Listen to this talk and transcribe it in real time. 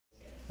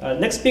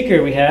Next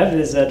speaker we have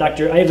is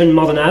Dr. Ivan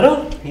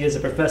Maldonado. He is a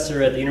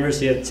professor at the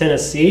University of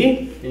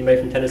Tennessee. Anybody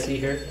from Tennessee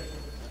here?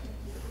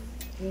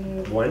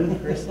 One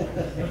person?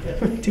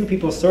 Two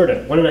people, sort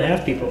of.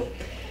 1.5 people.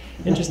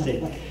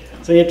 Interesting.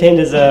 So he obtained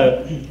his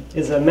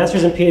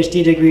master's and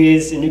PhD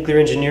degrees in nuclear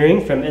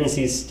engineering from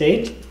NC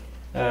State.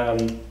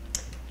 Joined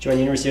the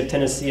University of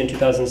Tennessee in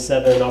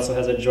 2007 and also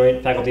has a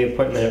joint faculty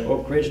appointment at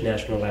Oak Ridge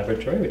National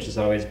Laboratory, which has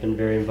always been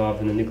very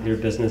involved in the nuclear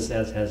business,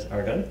 as has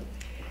Argonne.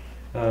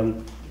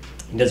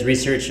 He does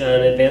research on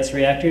advanced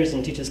reactors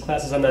and teaches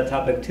classes on that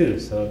topic too,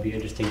 so it'll be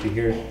interesting to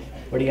hear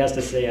what he has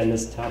to say on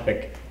this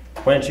topic.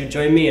 Why don't you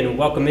join me in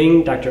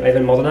welcoming Dr.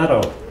 Ivan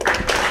Maldonado.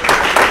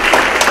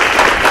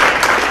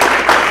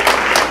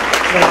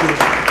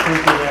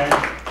 Thank you, Aaron.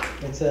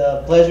 It's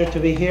a pleasure to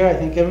be here. I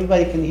think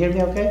everybody can hear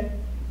me okay?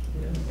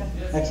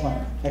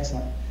 Excellent,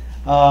 excellent.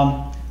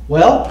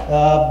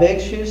 Big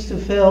shoes to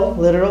fill,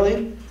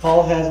 literally.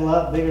 Paul has a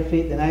lot bigger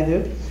feet than I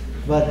do,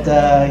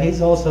 but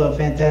he's also a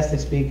fantastic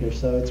speaker,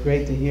 so it's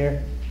great to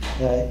hear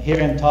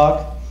him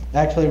talk. I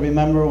actually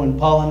remember when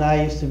Paul and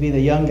I used to be the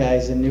young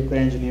guys in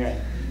nuclear engineering.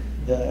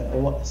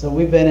 So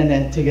we've been in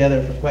it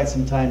together for quite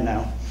some time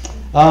now.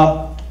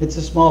 It's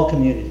a small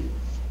community.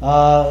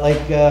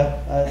 Like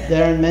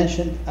Darren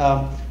mentioned,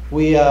 I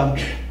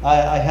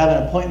have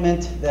an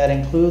appointment that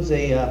includes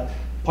a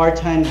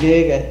part-time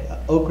gig at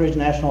Oak Ridge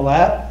National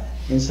Lab,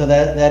 and so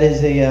that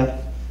is a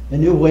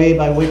new way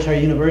by which our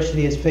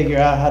university has figured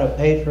out how to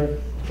pay for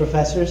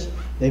professors.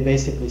 They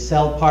basically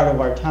sell part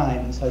of our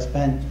time, and so I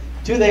spend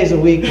 2 days a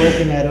week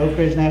working at Oak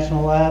Ridge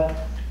National Lab,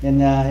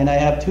 and I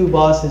have 2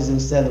 bosses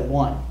instead of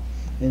 1,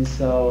 and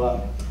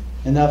so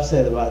enough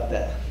said about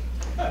that.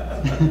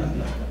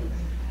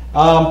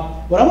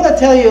 What I'm going to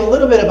tell you a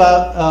little bit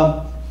about,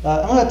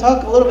 I'm going to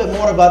talk a little bit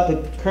more about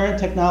the current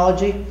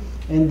technology,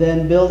 and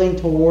then building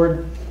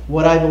toward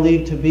what I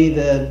believe to be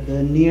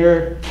the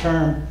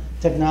near-term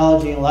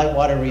technology in light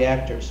water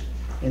reactors.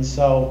 And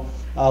so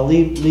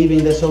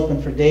leaving this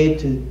open for Dave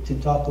to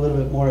talk a little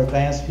bit more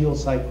advanced fuel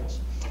cycles.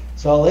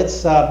 So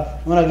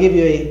I'm going to give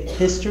you a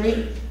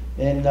history,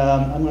 and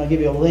I'm going to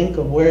give you a link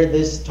of where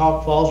this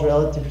talk falls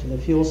relative to the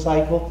fuel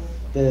cycle,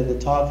 the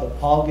talk that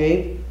Paul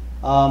gave.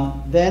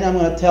 Then I'm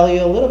going to tell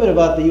you a little bit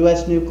about the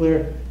U.S.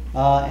 nuclear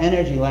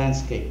energy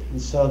landscape,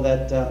 and so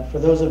that for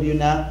those of you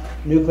not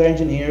nuclear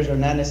engineers or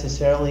not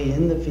necessarily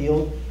in the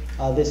field,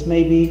 this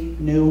may be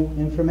new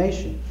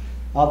information.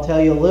 I'll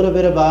tell you a little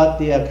bit about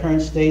the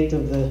current state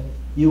of the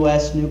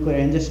U.S. nuclear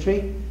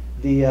industry.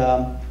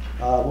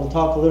 We'll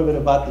talk a little bit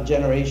about the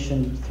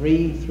Generation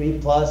 3,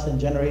 3+, and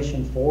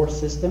Generation 4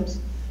 systems,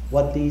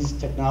 what these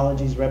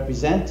technologies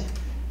represent.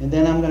 And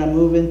then I'm going to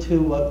move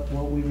into what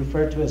we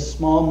refer to as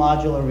small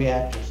modular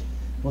reactors.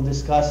 We'll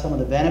discuss some of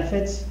the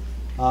benefits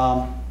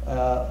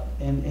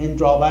and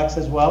drawbacks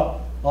as well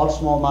of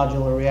small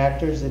modular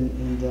reactors,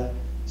 and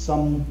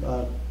some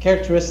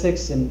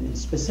characteristics and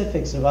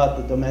specifics about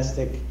the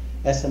domestic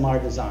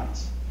SMR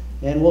designs.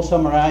 And we'll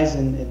summarize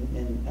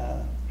and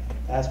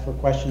ask for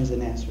questions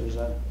and answers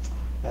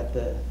at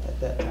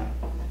that time.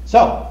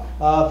 So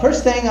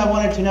first thing I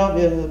wanted to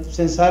know,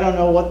 since I don't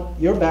know what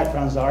your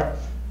backgrounds are,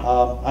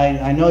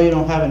 I know you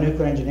don't have a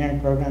nuclear engineering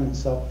program, and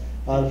so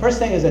the first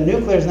thing is that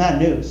nuclear is not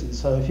news. And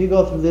so if you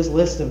go through this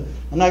list of,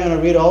 I'm not going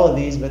to read all of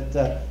these, but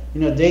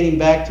dating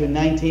back to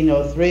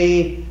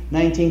 1903,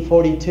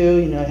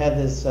 1942, had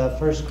this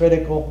first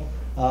critical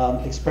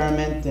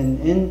experiment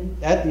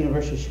at the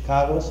University of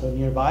Chicago, so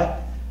nearby.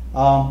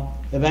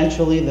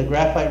 Eventually, the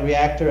graphite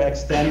reactor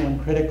X10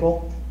 went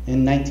critical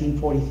in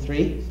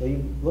 1943. So you're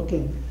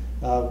looking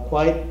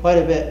quite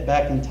a bit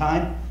back in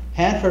time.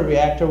 Hanford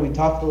reactor, we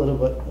talked a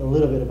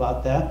little bit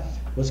about that,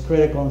 was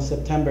critical in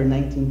September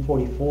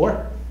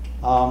 1944,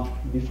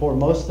 before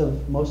most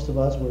of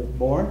us were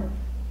born.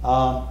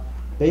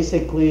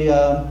 Basically,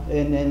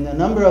 in a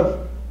number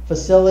of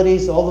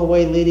facilities, all the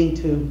way leading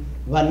to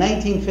about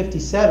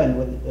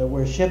 1957,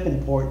 where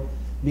Shippingport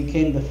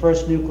became the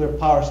first nuclear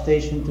power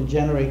station to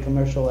generate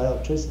commercial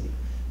electricity.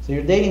 So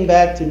you're dating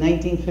back to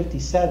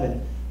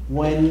 1957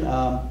 when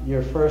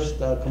your first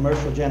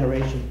commercial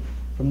generation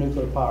from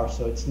nuclear power,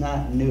 so it's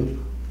not new.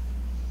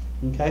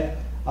 Okay,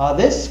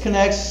 this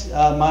connects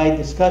my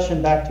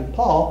discussion back to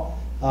Paul.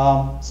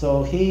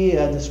 So he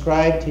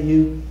described to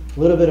you a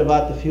little bit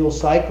about the fuel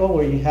cycle,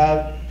 where you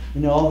have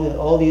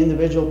all the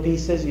individual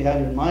pieces. You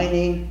have your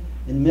mining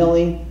and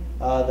milling,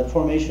 the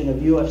formation of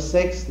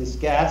UF6, this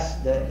gas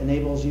that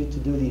enables you to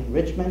do the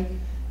enrichment,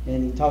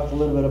 and he talked a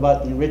little bit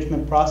about the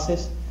enrichment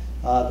process.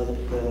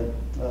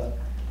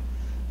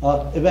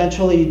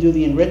 Eventually you do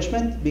the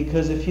enrichment,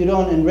 because if you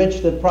don't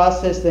enrich the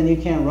process, then you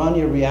can't run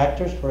your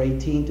reactors for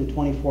 18 to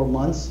 24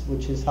 months,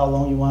 which is how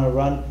long you want to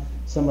run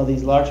some of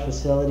these large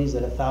facilities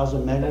at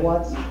 1,000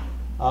 megawatts.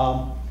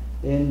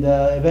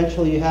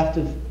 Eventually you have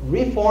to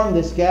reform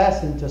this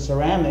gas into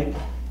ceramic,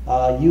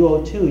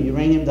 UO2,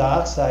 uranium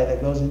dioxide,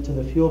 that goes into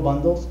the fuel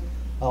bundles,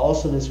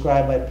 also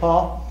described by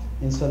Paul.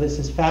 And so this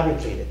is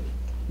fabricated.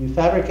 You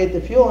fabricate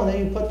the fuel, and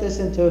then you put this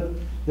into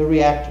the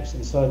reactors.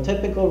 And so a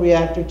typical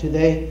reactor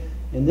today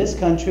in this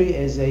country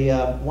is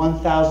a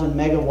 1,000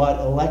 megawatt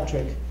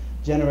electric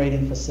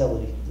generating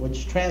facility,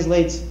 which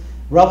translates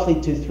roughly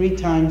to 3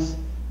 times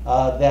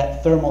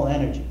that thermal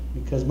energy,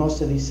 because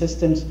most of these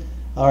systems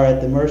are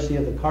at the mercy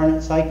of the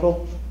Carnot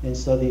cycle, and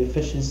so the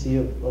efficiency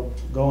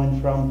of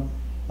going from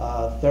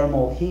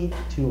thermal heat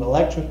to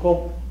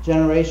electrical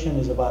generation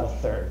is about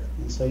 1/3,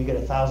 and so you get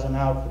 1,000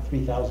 out for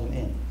 3,000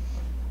 in.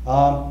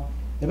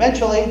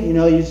 Eventually, you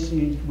know,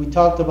 we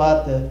talked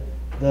about the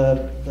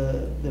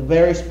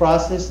various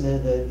process,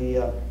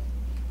 the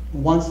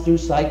once through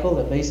cycle,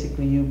 that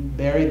basically you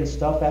bury the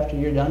stuff after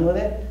you're done with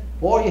it,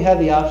 or you have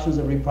the options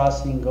of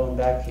reprocessing and going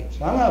back here.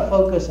 So I'm going to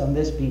focus on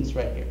this piece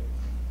right here.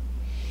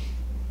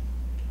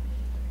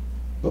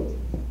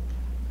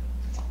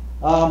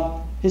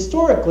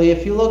 Historically,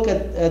 if you look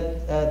at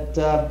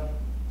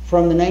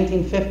from the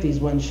 1950s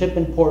when ship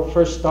and port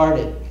first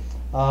started,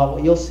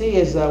 what you'll see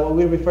is what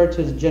we refer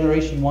to as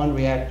Generation 1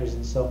 reactors.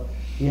 And so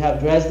you have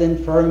Dresden,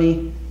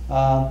 Fermi,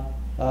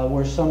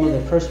 were some of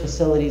the first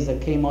facilities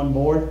that came on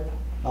board.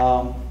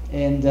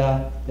 And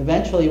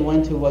eventually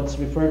went to what's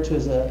referred to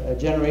as a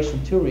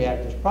Generation 2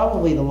 reactors.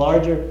 Probably the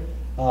larger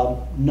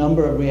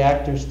number of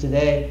reactors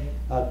today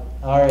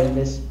are in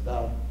this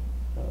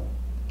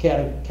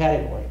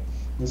category.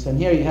 And so in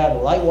here you have the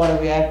light water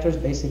reactors,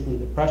 basically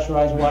the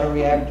pressurized water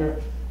reactor,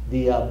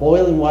 the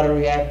boiling water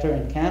reactor.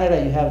 In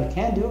Canada you have the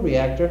can-do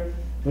reactor,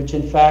 which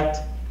in fact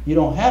you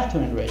don't have to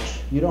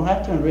enrich. You don't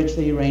have to enrich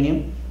the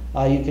uranium.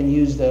 You can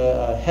use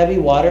the heavy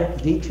water,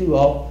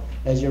 D2O,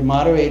 as your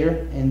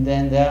moderator, and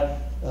then that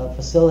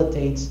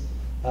facilitates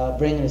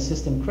bringing the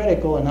system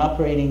critical and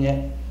operating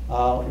it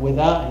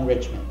without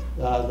enrichment.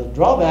 The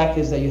drawback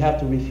is that you have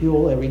to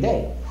refuel every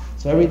day.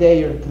 So every day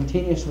you're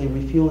continuously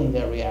refueling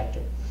that reactor.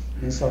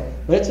 And so,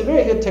 but it's a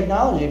very good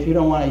technology if you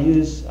don't want to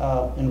use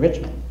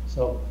enrichment.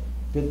 So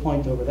good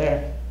point over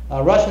there.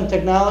 Russian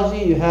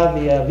technology, you have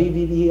the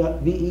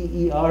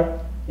VEER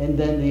and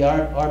then the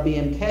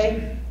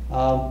RBMK.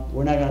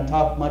 We're not going to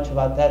talk much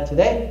about that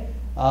today.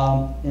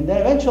 And then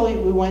eventually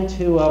we went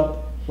to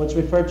what's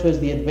referred to as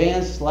the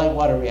advanced light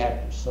water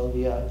reactors. So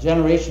the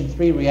Generation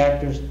 3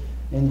 reactors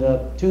in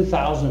the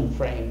 2000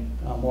 frame,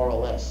 more or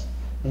less.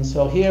 And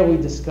so here we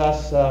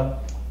discuss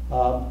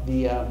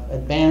the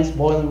advanced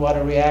boiling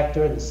water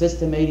reactor, the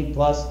System 80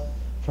 Plus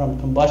from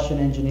Combustion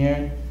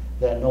Engineering,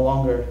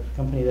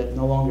 company that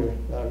no longer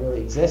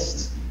really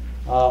exists.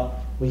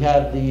 We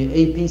have the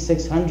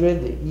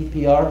AP600, the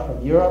EPR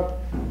from Europe,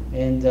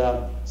 and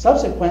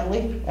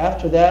subsequently,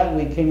 after that,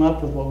 we came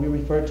up with what we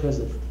refer to as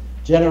the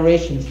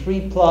Generation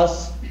 3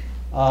 Plus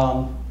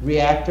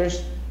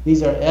reactors.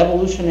 These are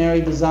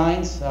evolutionary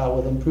designs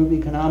with improved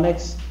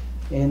economics,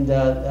 and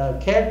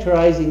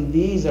characterizing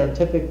these are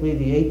typically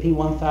the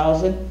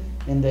AP1000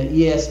 and the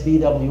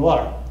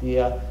ESBWR,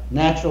 the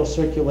natural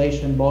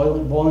circulation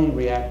boiling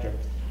reactor.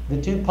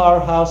 The two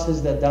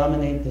powerhouses that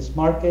dominate this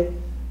market,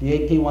 the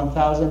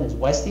AP1000 is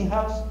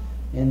Westinghouse,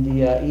 and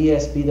the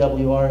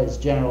ESBWR is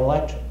General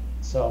Electric.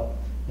 So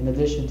in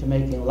addition to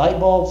making light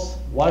bulbs,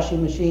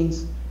 washing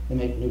machines, they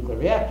make nuclear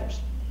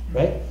reactors,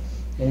 right?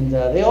 And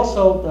they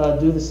also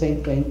do the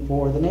same thing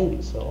for the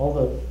Navy. So all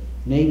the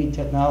Navy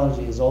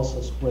technology is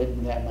also split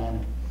in that manner.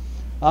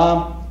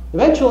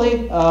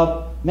 Eventually,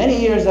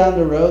 many years down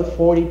the road,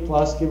 40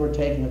 plus, give or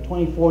take, in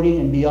 2040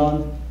 and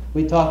beyond,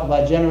 we talk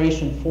about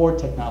Generation 4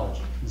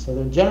 technology. And so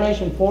the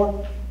Generation 4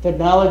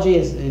 technology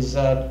is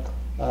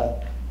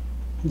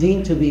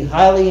deemed to be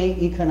highly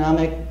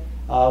economic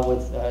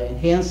with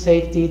enhanced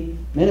safety,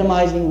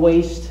 minimizing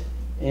waste,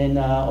 and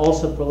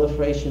also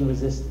proliferation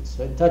resistance.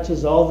 So it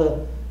touches all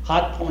the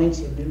hot points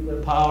of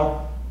nuclear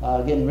power,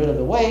 getting rid of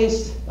the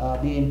waste,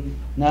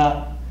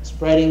 not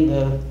spreading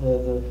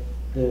the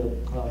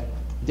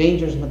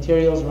dangerous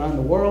materials around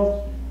the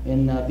world,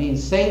 and being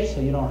safe so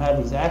you don't have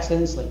these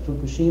accidents like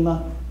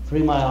Fukushima,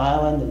 3 Mile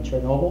Island, and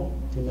Chernobyl,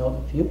 to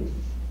note a few.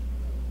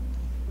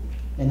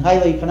 And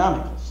highly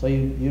economical, so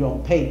you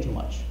don't pay too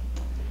much.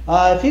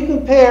 If you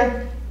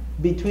compare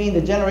between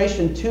the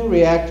Generation 2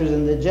 reactors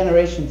and the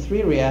Generation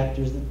 3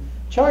 reactors, the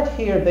chart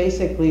here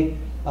basically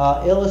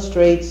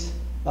illustrates,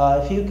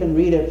 if you can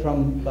read it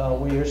from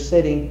where you're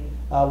sitting,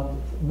 the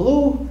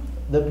blue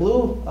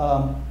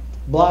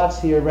blocks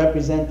here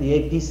represent the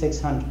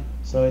AP600.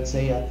 So it's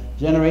a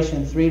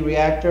Generation 3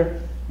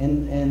 reactor,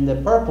 and the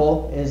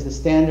purple is the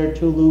standard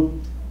 2-loop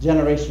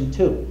Generation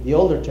 2, the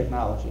older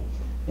technology.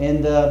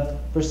 And the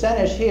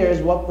percentage here is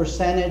what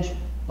percentage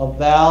of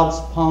valves,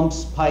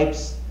 pumps,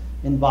 pipes,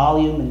 and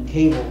volume and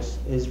cables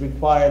is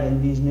required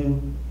in these new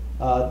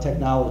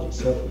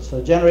technologies.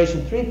 So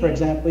Generation 3, for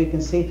example, you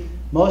can see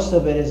most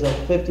of it is of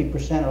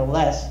 50% or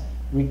less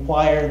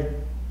required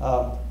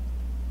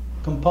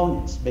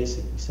components,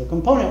 basically. So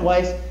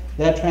component-wise,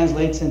 that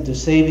translates into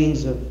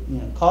savings of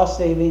cost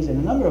savings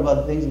and a number of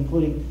other things,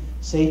 including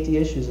safety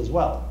issues as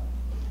well.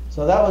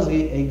 So that was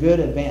a good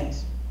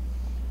advance.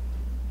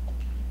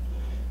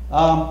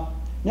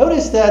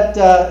 Notice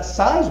that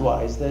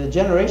size-wise, the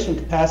generation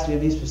capacity of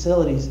these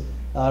facilities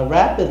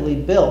rapidly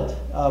built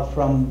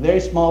from very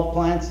small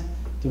plants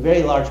to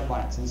very large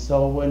plants. And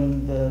so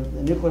when the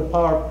nuclear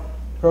power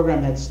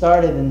program had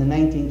started in the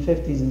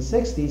 1950s and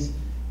 60s,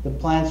 the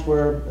plants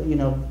were,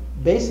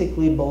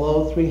 basically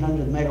below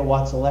 300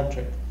 megawatts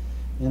electric.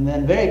 And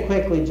then very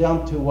quickly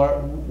jumped to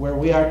where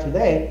we are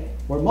today,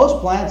 where most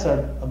plants are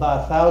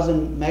about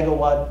 1,000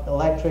 megawatt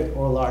electric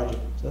or larger.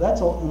 So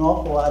that's an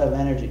awful lot of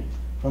energy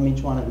from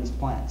each one of these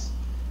plants.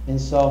 And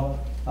so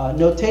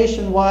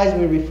notation-wise,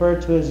 we refer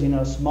to as,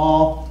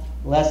 small,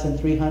 less than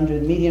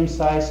 300, medium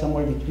size,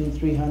 somewhere between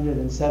 300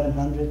 and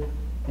 700.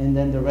 And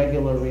then the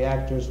regular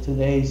reactors,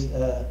 today's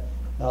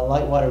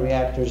light water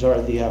reactors are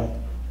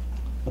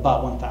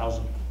about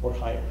 1,000 or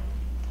higher.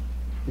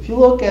 If you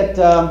look at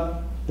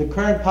the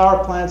current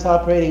power plants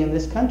operating in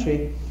this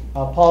country,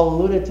 Paul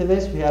alluded to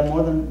this, we have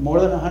more than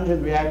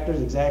 100 reactors,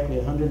 exactly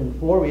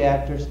 104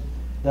 reactors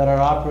that are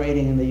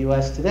operating in the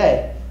US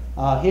today.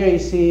 Here you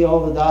see all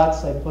the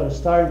dots. I put a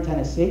star in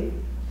Tennessee.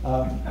 We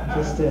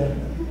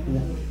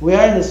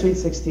are in the Sweet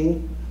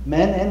 16,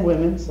 men and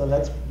women, so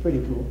that's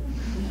pretty cool.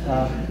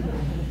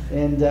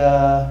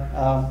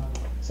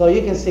 So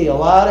you can see a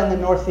lot in the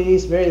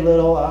Northeast, very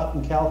little out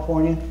in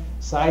California.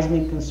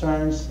 Seismic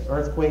concerns,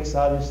 earthquakes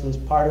obviously is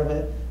part of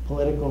it,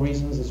 political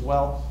reasons as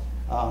well,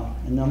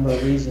 a number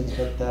of reasons,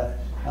 but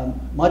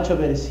much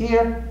of it is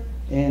here.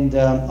 And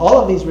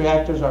all of these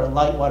reactors are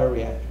light water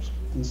reactors.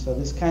 And so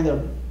this kind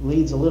of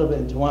leads a little bit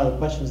into one of the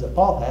questions that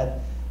Paul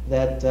had,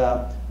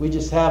 that we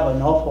just have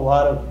an awful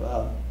lot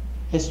of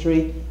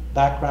history,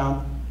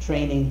 background,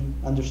 training,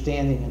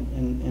 understanding,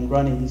 in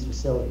running these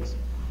facilities.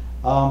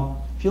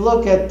 If you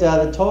look at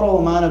the total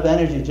amount of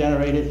energy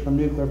generated from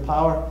nuclear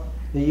power,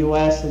 the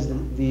U.S. is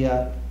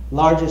the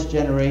largest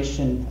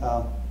generation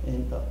of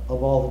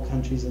all the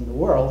countries in the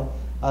world.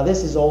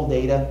 This is old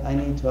data. I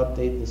need to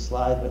update this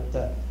slide, but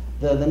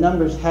the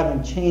numbers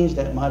haven't changed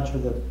that much, or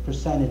the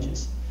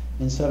percentages.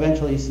 And so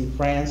eventually you see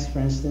France, for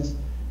instance,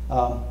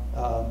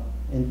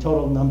 in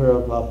total number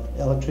of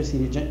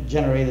electricity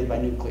generated by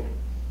nuclear.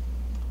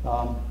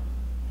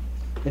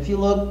 If you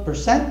look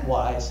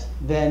percent-wise,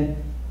 then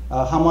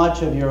how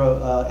much of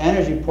your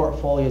energy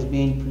portfolio is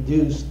being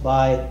produced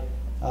by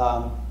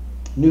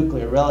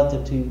nuclear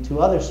relative to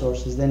other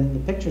sources, then the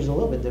picture is a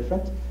little bit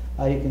different.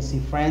 You can see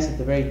France at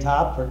the very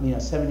top for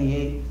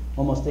 78,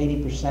 almost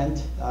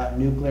 80%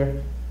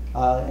 nuclear.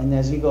 And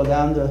as you go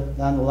down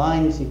the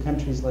line, you see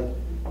countries like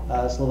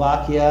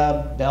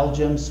Slovakia,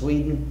 Belgium,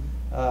 Sweden,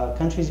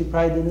 countries you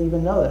probably didn't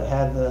even know that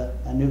had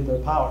a nuclear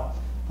power.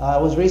 I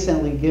was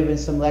recently given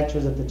some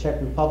lectures at the Czech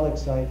Republic,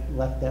 so I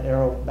left that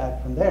arrow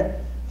back from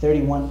there.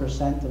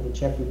 31% of the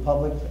Czech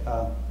Republic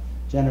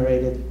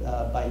generated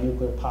by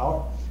nuclear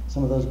power.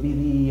 Some of those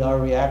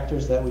BVER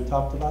reactors that we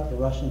talked about, the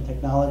Russian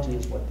technology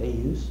is what they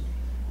use,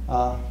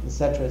 et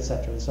cetera, et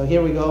cetera. So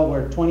here we go,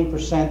 where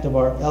 20% of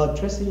our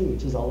electricity,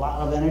 which is a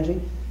lot of energy,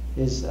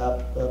 is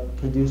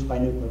produced by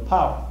nuclear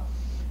power.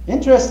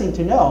 Interesting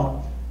to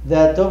know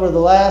that over the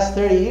last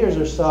 30 years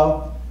or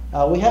so,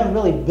 we haven't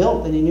really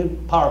built any new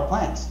power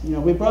plants.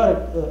 We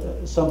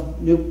brought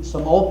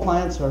some old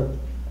plants or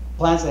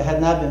plants that had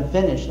not been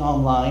finished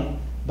online,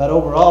 but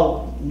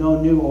overall,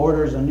 no new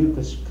orders or new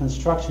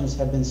constructions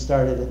have been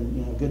started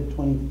in a good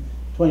 20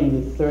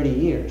 to 30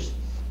 years.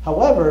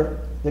 However,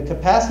 the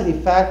capacity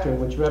factor,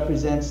 which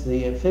represents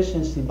the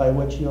efficiency by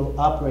which you'll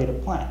operate a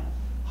plant,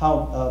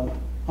 how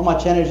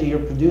much energy you're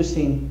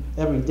producing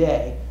every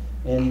day,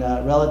 and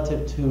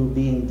relative to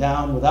being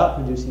down without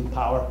producing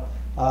power,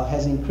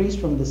 has increased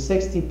from the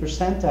 60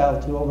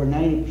 percentile to over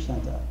 90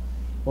 percentile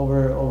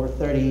over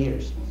 30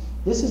 years.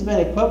 This has been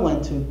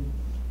equivalent to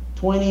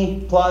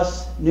 20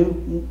 plus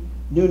new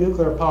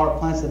nuclear power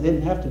plants that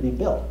didn't have to be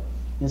built.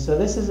 And so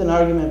this is an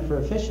argument for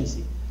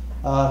efficiency.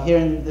 Here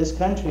in this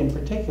country in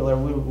particular,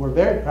 we're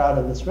very proud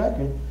of this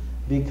record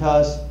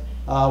because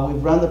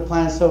we've run the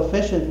plants so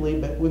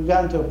efficiently, but we've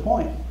gotten to a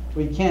point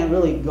where you can't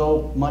really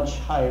go much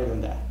higher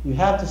than that. You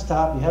have to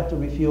stop, you have to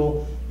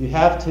refuel, you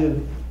have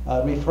to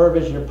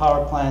refurbish your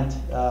power plant.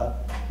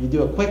 You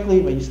do it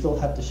quickly, but you still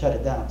have to shut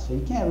it down. So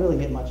you can't really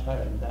get much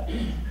higher than that.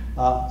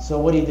 So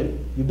what do?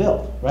 You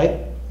build,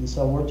 right? And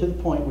so we're to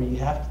the point where you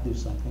have to do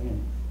something, and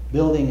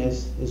building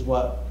is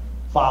what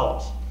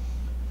follows.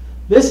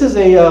 This is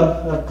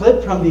a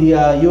clip from the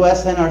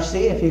US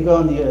NRC. If you go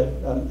on the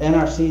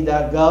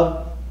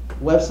nrc.gov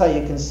website,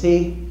 you can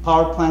see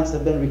power plants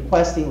have been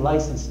requesting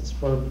licenses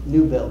for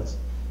new builds.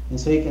 And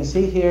so you can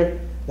see here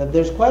that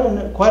there's quite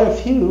a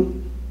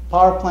few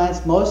power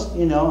plants, most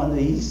on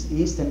the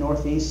east and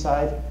northeast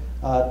side,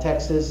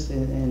 Texas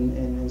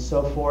and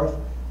so forth.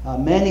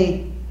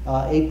 Many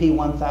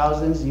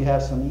AP1000s, you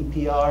have some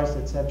EPRs,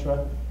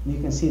 etc. You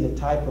can see the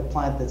type of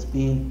plant that's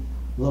being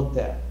looked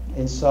at.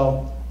 And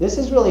so this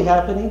is really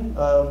happening.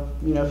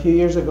 A few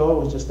years ago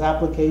it was just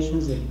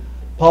applications, and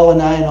Paul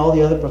and I and all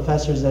the other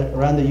professors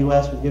around the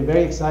U.S. would get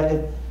very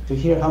excited to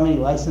hear how many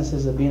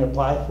licenses are being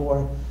applied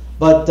for.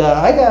 But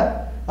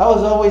I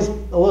was always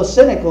a little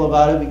cynical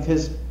about it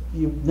because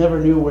you never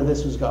knew where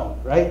this was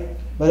going, right?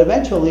 But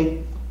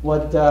eventually,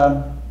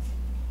 there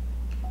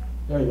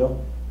you go.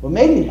 What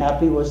made me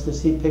happy was to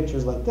see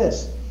pictures like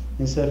this.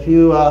 And so if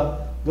you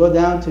go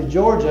down to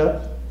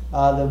Georgia,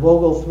 the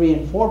Vogel 3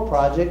 and 4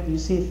 project, you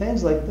see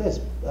things like this,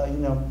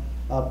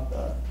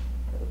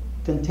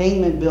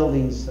 containment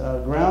buildings,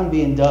 ground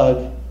being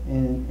dug,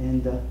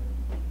 and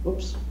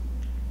oops,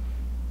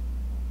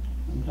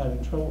 I'm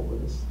having trouble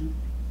with this.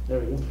 There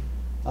we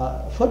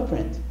go.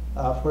 Footprint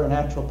for an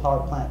actual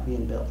power plant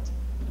being built.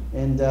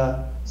 And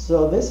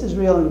so this is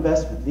real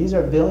investment. These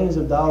are billions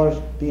of dollars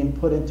being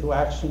put into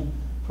action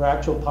for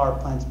actual power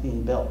plants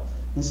being built.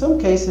 In some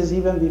cases,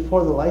 even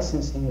before the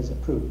licensing is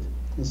approved.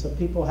 And so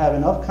people have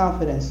enough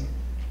confidence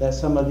that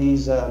some of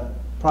these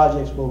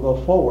projects will go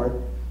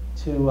forward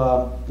to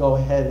go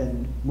ahead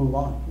and move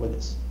on with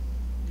this.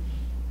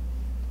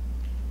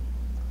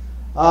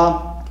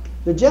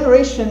 The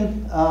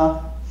Generation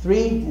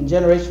 3 and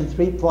Generation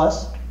 3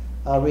 Plus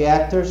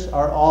reactors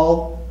are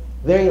all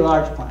very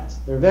large plants.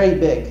 They're very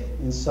big.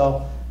 And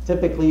so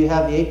typically you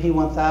have the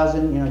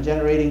AP1000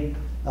 generating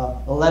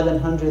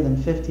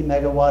 1150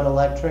 megawatt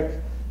electric,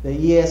 the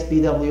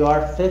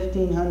ESBWR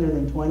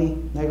 1520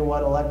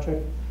 megawatt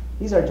electric.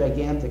 These are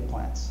gigantic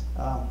plants.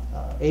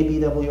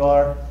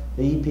 ABWR,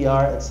 the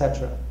EPR,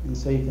 etc. And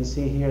so you can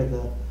see here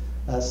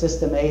the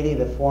System 80,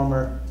 the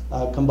former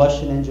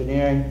combustion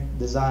engineering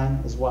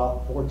design as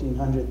well,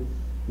 1400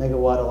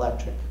 megawatt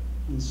electric.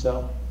 And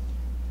so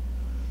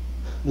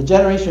the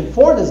Generation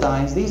 4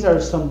 designs, these are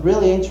some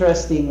really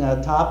interesting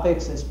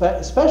topics,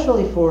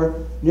 especially for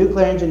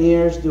nuclear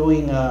engineers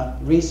doing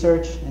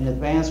research in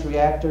advanced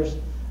reactors.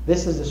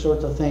 This is the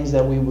sorts of things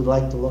that we would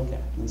like to look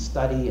at and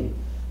study, and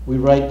we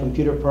write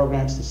computer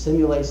programs to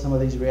simulate some of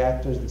these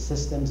reactors, the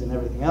systems and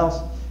everything else.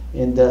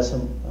 And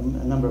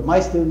a number of my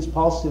students,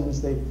 Paul's students,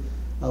 they've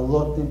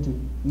looked into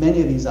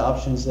many of these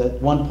options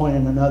at one point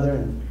or another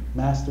in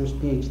master's,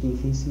 PhD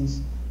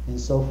theses, and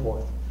so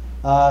forth.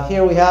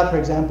 Here we have, for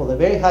example, the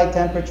very high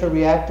temperature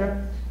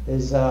reactor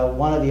is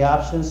one of the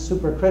options,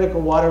 supercritical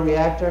water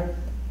reactor,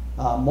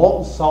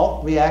 molten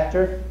salt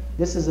reactor.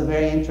 This is a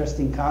very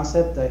interesting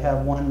concept. I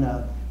have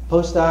one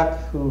postdoc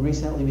who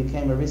recently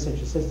became a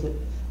research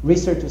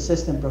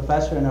assistant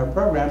professor in our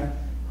program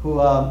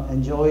who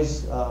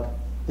enjoys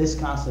this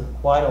concept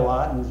quite a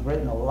lot and has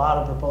written a lot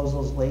of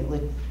proposals lately.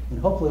 And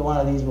hopefully one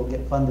of these will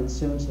get funded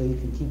soon so you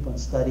can keep on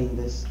studying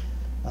this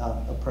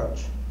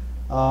approach.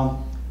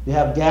 We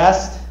have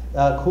gas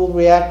cooled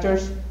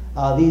reactors.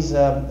 These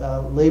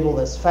labeled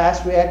as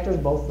fast reactors,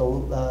 both the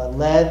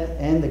lead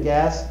and the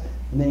gas.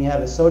 And then you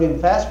have a sodium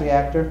fast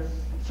reactor.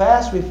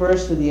 Fast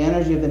refers to the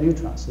energy of the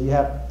neutrons. So you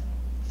have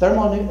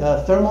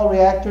thermal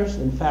reactors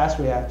and fast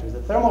reactors.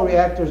 The thermal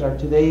reactors are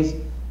today's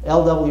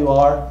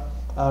LWR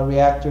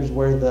reactors,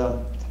 where the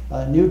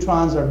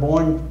neutrons are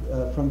born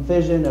from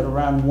fission at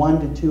around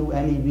 1 to 2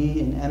 MeV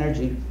in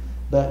energy,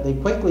 but they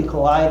quickly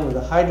collide with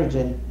the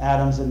hydrogen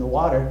atoms in the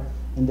water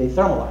and they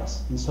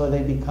thermalize. And so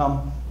they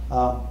become,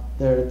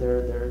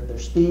 their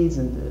speeds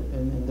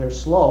and they're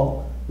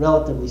slow,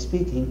 relatively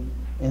speaking,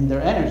 and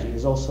their energy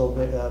is also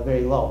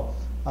very low.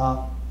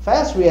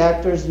 Fast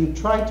reactors, you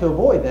try to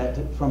avoid that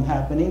from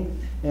happening,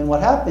 and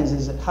what happens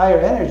is at higher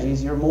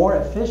energies, you're more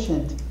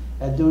efficient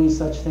at doing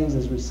such things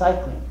as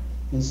recycling.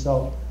 And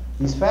so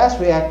these fast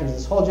reactors,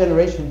 this whole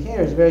generation here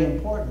is very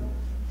important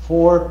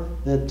for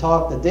the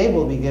talk that Dave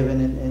will be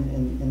giving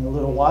in a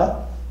little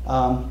while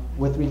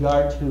with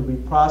regard to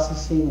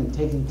reprocessing and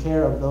taking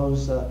care of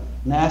those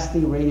nasty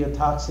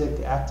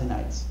radiotoxic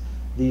actinides,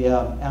 the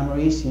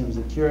americiums,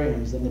 the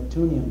curiums, the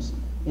neptuniums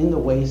in the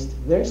waste.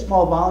 Very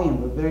small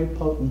volume, but very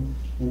potent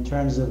in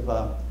terms of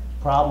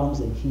problems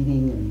and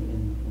heating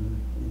and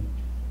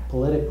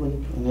politically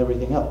and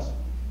everything else.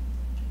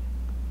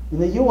 In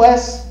the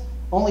US,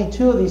 only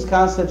 2 of these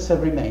concepts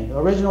have remained.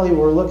 Originally, we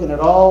were looking at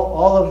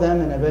all of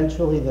them, and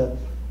eventually the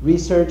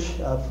research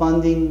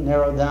funding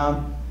narrowed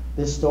down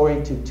this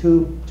story to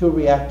two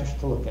reactors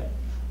to look at,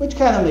 which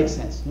kind of makes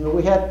sense. You know,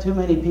 we had too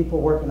many people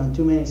working on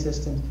too many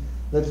systems.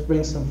 Let's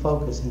bring some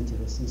focus into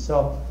this. And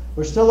so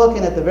we're still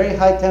looking at the very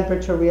high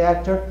temperature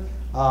reactor,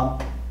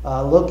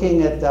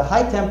 looking at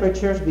high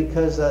temperatures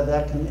because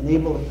that can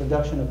enable the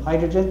production of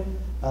hydrogen.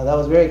 That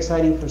was very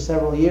exciting for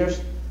several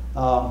years.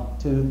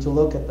 To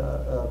look at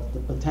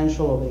the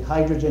potential of a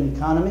hydrogen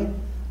economy,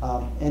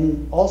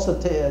 and also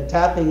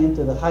tapping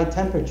into the high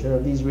temperature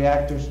of these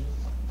reactors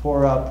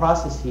for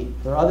process heat,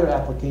 for other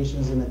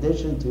applications in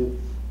addition to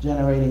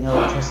generating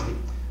electricity.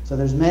 So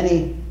there's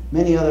many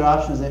other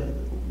options,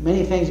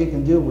 many things you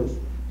can do with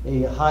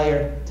a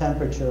higher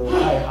temperature or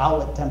higher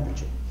outlet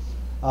temperature.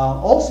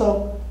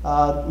 Also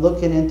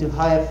looking into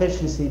high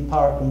efficiency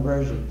power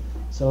conversion.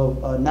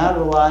 So not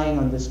relying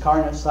on this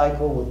Carnot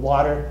cycle with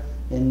water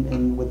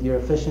and with your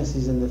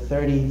efficiencies in the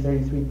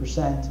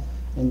 33%,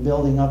 and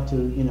building up to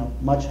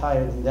much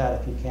higher than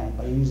that if you can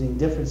by using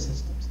different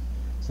systems.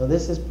 So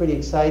this is pretty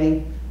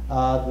exciting.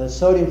 The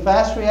sodium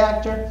fast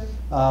reactor,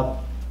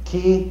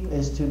 key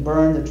is to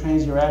burn the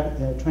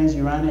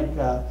transuranic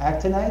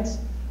actinides.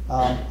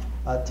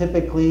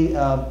 Typically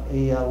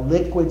a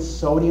liquid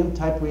sodium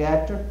type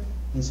reactor,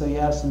 and so you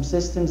have some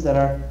systems that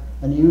are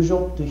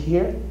unusual to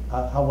here.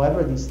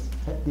 However,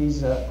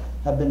 these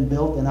have been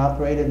built and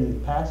operated in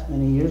the past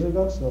many years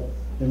ago, so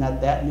They're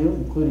not that new,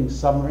 including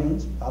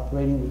submarines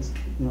operating with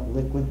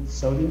liquid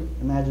sodium.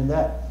 Imagine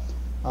that.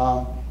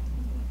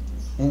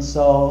 And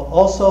so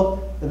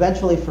also,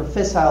 eventually for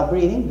fissile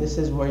breeding, this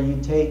is where you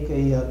take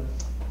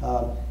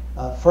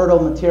fertile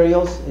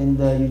materials and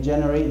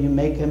you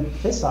make them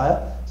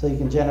fissile so you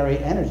can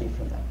generate energy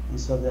from them. And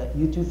so that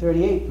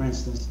U-238, for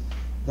instance,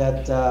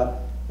 that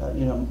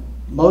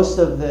most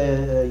of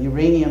the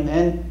uranium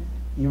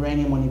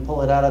when you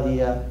pull it out of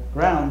the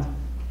ground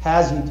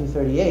has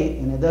U-238,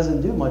 and it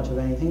doesn't do much of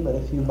anything. But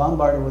if you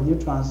bombard it with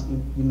neutrons,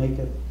 you make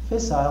it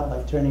fissile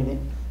by turning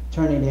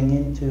it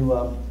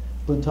into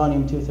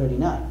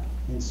plutonium-239,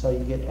 and so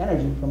you get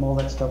energy from all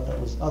that stuff that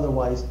was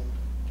otherwise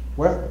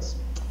worthless.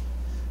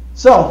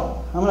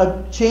 So I'm going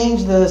to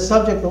change the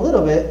subject a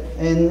little bit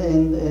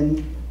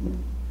and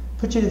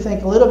put you to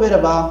think a little bit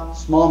about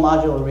small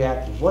modular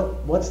reactors.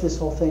 What's this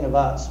whole thing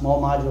about small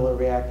modular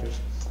reactors?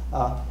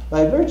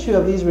 By virtue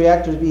of these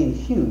reactors being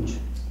huge,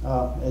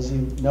 as you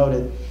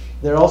noted,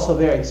 they're also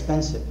very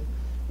expensive.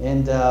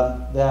 And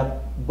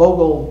that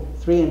Bogle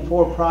 3 and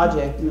 4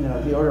 project,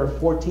 the order of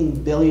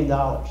 $14 billion.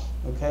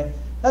 Okay,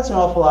 that's an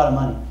awful lot of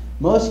money.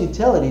 Most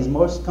utilities,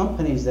 most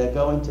companies that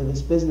go into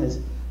this business,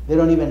 they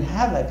don't even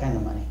have that kind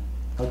of money.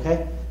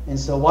 Okay, and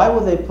so why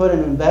would they put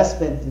an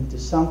investment into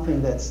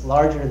something that's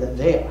larger than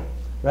they are,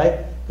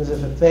 right? Because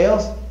if it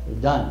fails,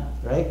 they're done,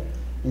 right?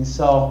 And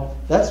so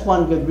that's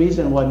one good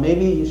reason why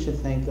maybe you should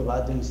think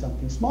about doing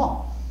something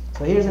small.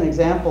 So here's an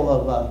example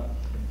of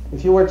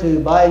if you were to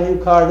buy a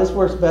new car. This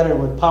works better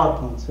with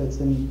PowerPoint, so it's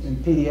in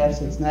PDF,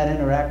 so it's not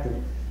interactive.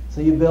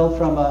 So you build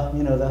from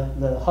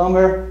the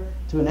Hummer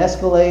to an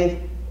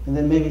Escalade, and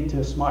then maybe to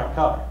a smart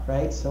car,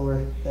 right?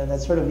 So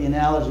that's sort of the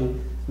analogy.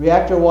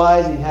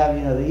 Reactor-wise, you have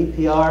the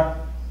EPR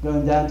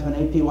going down to an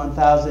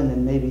AP1000,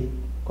 and maybe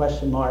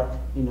question mark,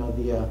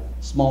 the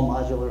small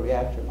modular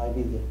reactor might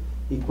be the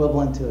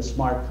equivalent to a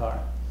smart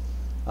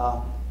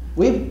car.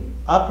 We've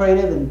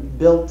operated and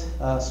built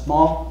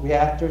small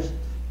reactors.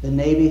 The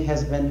Navy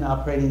has been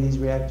operating these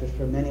reactors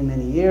for many,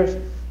 many years.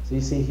 So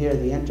you see here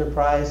the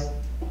Enterprise,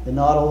 the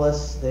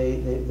Nautilus,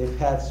 they've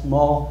had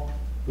small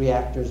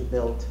reactors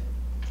built.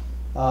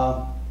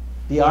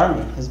 The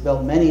Army has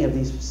built many of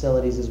these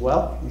facilities as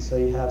well, and so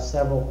you have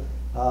several,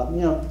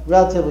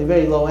 relatively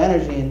very low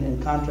energy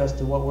in contrast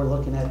to what we're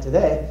looking at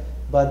today,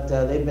 but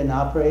they've been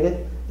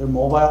operated. They're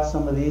mobile.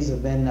 Some of these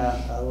have been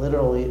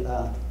literally,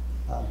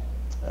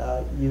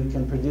 you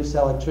can produce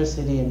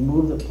electricity and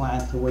move the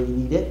plant to where you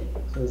need it.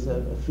 So it's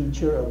a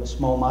feature of a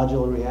small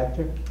modular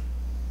reactor.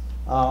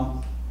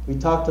 We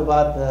talked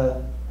about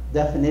the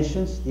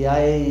definitions. The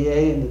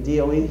IAEA and the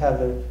DOE have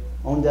their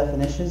own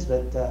definitions,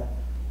 but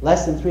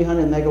less than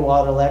 300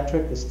 megawatt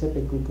electric is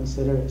typically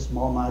considered a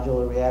small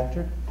modular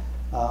reactor.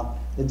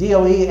 The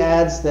DOE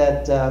adds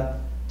that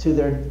to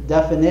their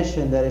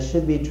definition that it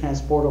should be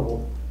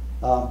transportable.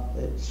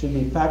 It should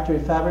be factory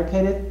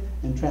fabricated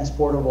and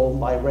transportable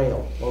by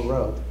rail or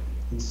road.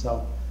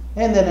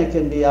 And then it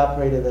can be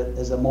operated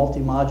as a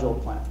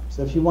multi-module plant.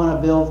 So if you want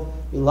to build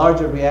a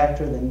larger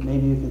reactor, then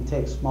maybe you can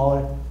take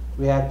smaller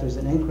reactors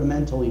and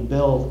incrementally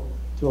build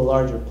to a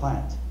larger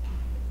plant.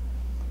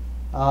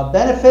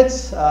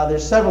 Benefits,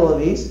 there's several of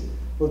these.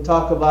 We'll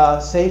talk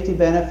about safety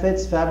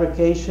benefits,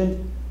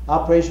 fabrication,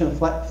 operational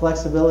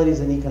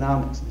flexibilities, and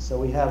economics. And so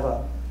we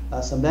have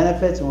some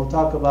benefits, and we'll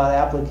talk about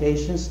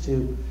applications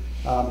to,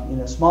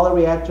 smaller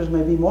reactors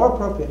may be more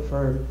appropriate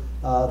for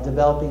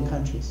developing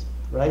countries,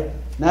 right?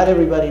 Not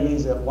everybody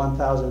needs a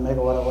 1,000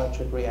 megawatt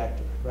electric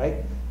reactor, right?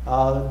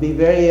 It'd be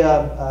very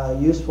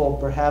useful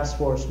perhaps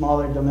for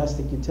smaller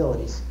domestic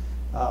utilities.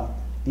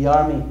 The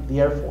Army, the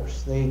Air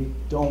Force, they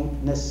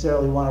don't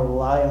necessarily want to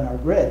rely on our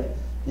grid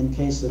in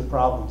case of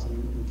problems,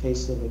 in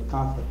case of a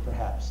conflict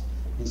perhaps.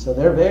 And so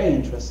they're very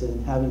interested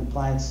in having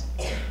plants,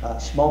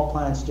 small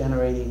plants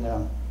generating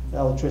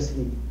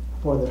electricity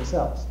for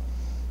themselves.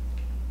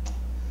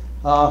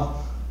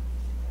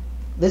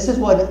 This is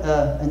what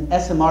an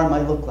SMR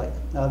might look like.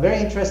 A very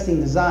interesting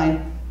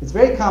design. It's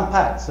very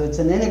compact, so it's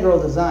an integral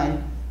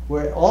design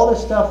where all the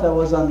stuff that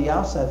was on the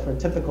outside for a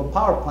typical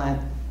power plant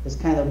is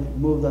kind of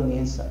moved on the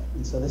inside.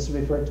 And so this is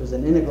referred to as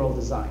an integral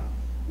design.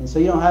 And so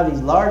you don't have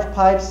these large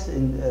pipes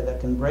that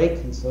can break.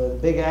 And so the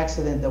big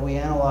accident that we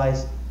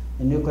analyze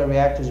in nuclear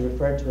reactors is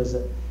referred to as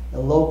a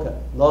LOCA,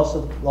 loss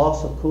of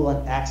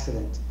coolant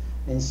accident.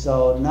 And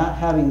so not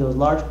having those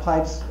large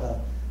pipes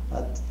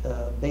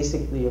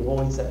basically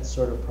avoids that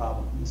sort of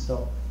problem. And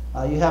so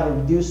you have a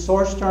reduced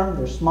source term.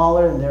 They're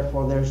smaller, and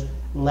therefore there's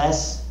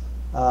less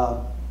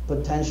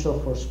potential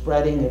for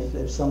spreading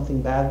if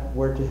something bad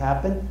were to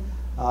happen.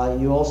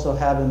 You also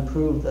have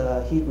improved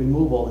heat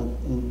removal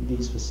in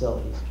these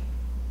facilities.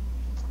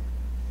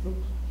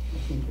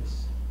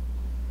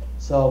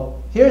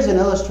 So here's an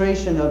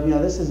illustration of,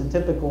 this is a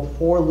typical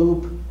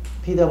 4-loop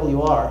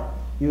PWR.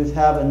 You would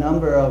have a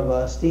number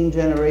of steam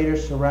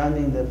generators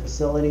surrounding the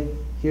facility.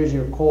 Here's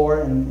your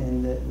core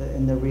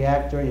in the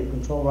reactor, your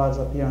control rods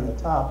up here on the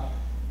top.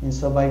 And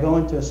so by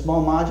going to a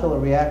small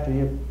modular reactor,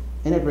 you've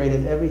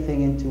integrated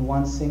everything into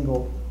one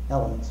single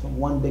element. So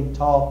one big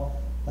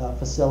tall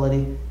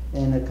facility.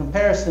 In a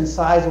comparison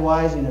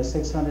size-wise,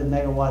 600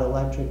 megawatt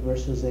electric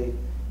versus a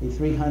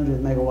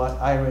 300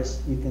 megawatt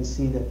Iris, you can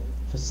see the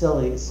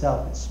facility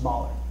itself is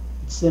smaller.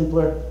 It's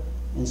simpler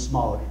and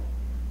smaller.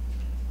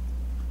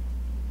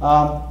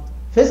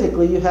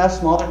 Physically, you have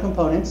smaller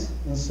components,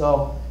 and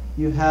so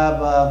you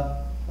have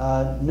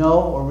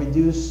no or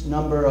reduced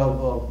number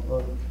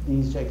of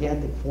these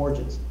gigantic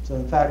forges. So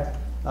in fact,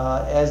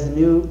 as the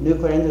new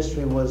nuclear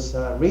industry was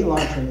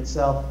relaunching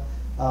itself,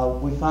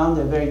 we found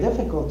it very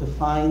difficult to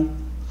find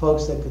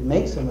folks that could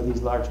make some of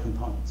these large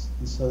components.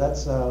 And so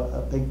that's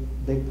a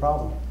big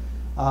problem.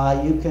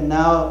 You can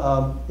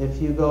now,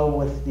 if you go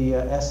with the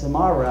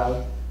SMR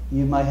route,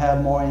 you might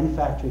have more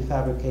in-factory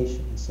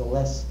fabrication, so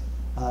less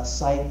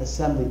site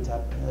assembly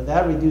type.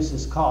 That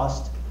reduces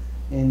cost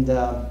and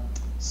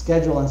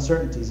schedule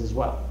uncertainties as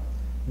well.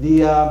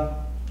 The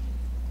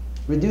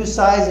reduced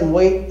size and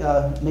weight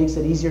makes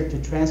it easier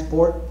to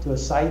transport to a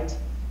site,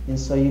 and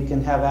so you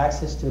can have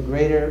access to a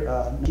greater,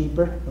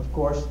 cheaper, of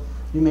course.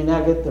 You may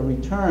not get the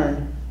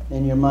return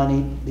in your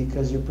money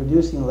because you're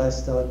producing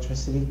less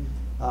electricity.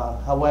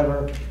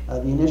 However,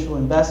 the initial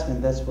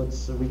investment, that's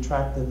what's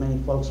retracted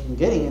many folks from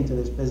getting into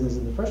this business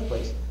in the first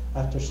place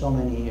after so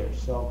many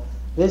years. So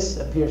this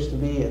appears to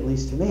be, at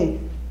least to me,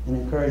 an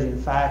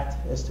encouraging fact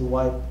as to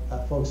why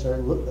folks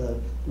are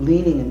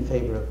leaning in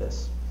favor of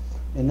this.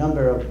 A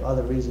number of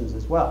other reasons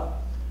as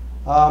well.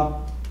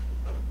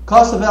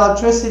 Cost of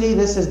electricity,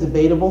 this is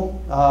debatable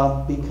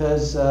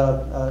because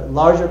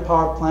larger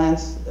power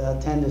plants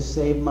tend to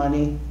save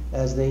money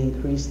as they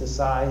increase the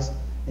size.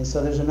 And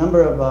so there's a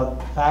number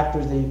of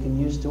factors that you can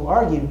use to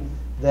argue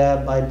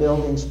that by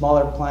building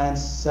smaller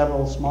plants,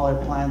 several smaller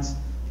plants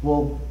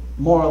will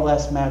more or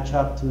less match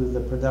up to the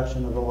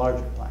production of a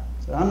larger plant.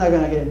 So I'm not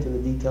going to get into the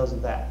details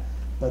of that,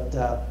 but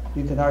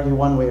you can argue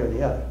one way or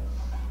the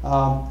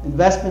other.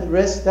 Investment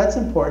risk, that's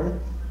important.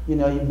 You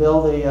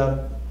build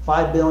a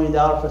 $5 billion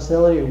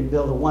facility or you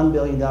build a $1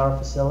 billion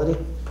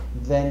facility,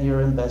 then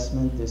your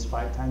investment is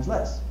 5 times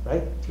less,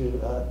 right,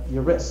 to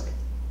your risk.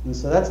 And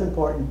so that's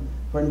important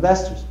for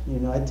investors.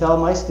 I tell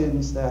my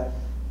students that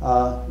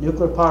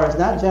nuclear power is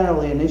not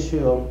generally an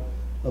issue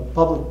of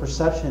public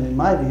perception, in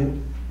my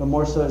view, but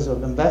more so as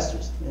of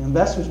investors. And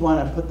investors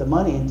want to put the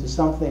money into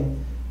something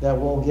that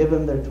will give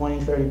them their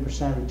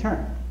 20–30%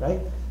 return,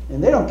 right?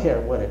 And they don't care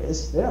what it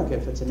is. They don't care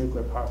if it's a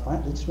nuclear power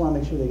plant. They just want to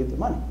make sure they get the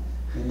money.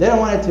 And they don't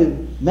want it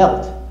to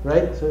melt,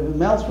 right? So if it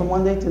melts from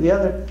one day to the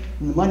other,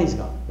 and the money's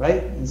gone,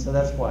 right? And so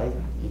that's why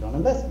you don't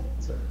invest in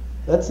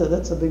it. So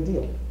that's a big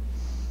deal.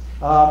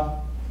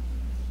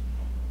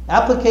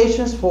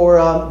 Applications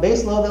for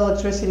base load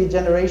electricity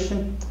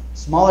generation,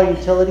 smaller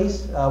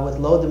utilities with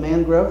low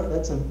demand growth.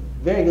 That's a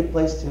very good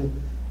place to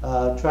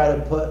try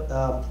to put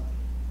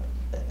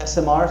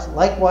SMRs.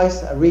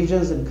 Likewise,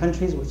 regions and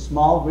countries with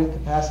small grid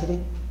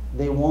capacity,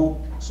 they won't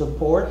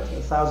support a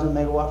 1,000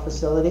 megawatt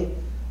facility,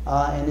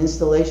 and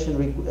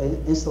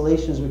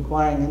installations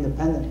requiring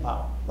independent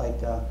power, like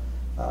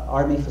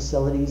Army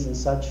facilities and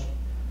such.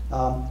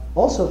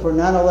 Also for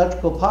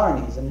non-electrical power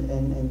needs,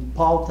 and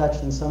Paul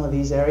touched on some of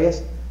these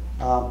areas.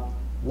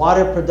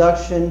 Water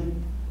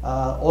production,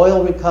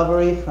 oil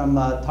recovery from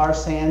tar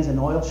sands and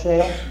oil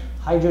shale,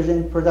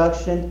 hydrogen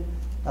production,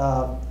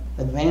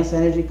 advanced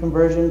energy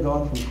conversion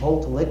going from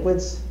coal to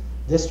liquids,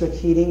 district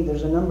heating.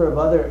 There's a number of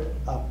other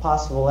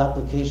possible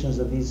applications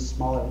of these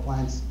smaller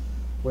plants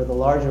where the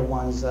larger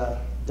ones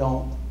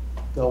don't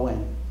go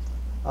in.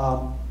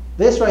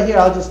 This right here,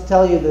 I'll just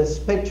tell you this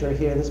picture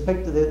here.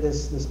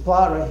 This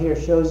plot right here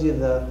shows you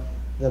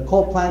the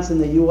coal plants in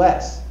the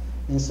U.S.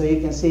 And so you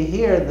can see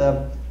here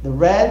the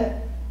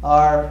red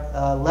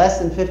are less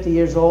than 50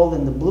 years old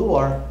and the blue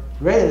are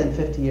greater than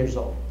 50 years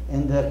old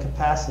in the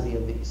capacity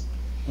of these.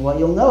 And what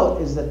you'll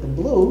note is that the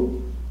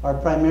blue are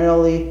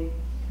primarily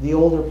the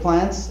older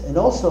plants and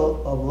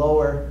also of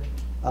lower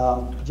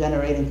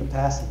generating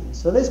capacity.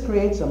 So this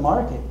creates a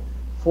market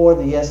for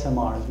the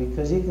SMRs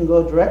because you can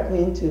go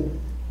directly into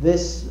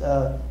these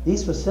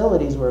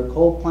facilities where a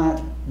coal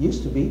plant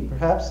used to be,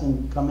 perhaps,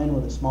 and come in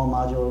with a small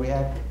modular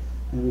reactor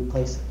and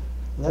replace it.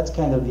 So that's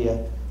kind of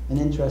an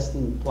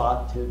interesting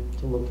plot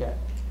to look at.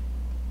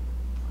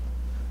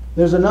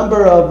 There's a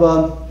number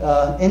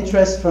of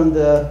interests from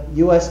the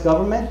U.S.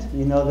 government.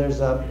 There's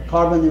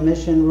carbon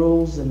emission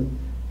rules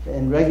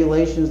and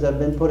regulations that have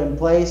been put in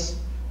place.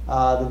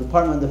 The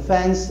Department of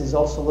Defense is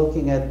also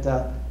looking at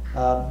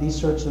these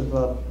sorts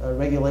of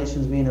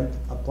regulations being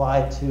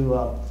applied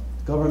to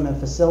government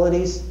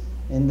facilities,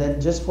 and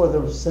then just for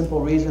the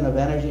simple reason of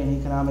energy and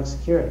economic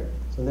security.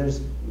 So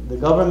the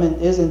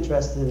government is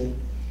interested in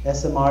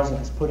SMRs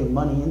and is putting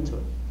money into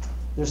it.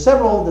 There's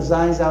several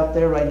designs out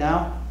there right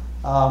now.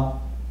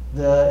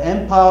 The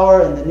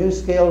M-Power and the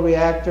NuScale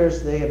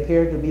reactors, they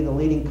appear to be the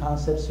leading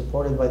concepts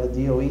supported by the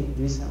DOE.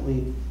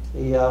 Recently,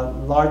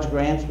 large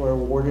grants were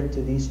awarded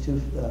to these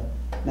two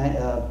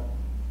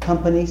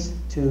companies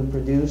to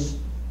produce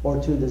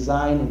or to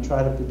design and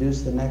try to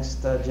produce the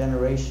next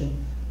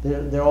generation.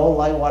 They're all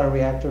light water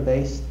reactor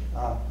based,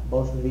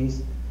 both of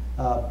these.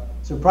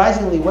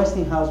 Surprisingly,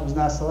 Westinghouse was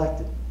not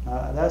selected.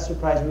 That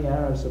surprised me. I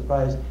don't know, it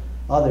surprised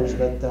others,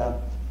 but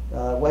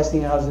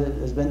Westinghouse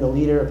has been the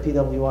leader of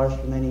PWRs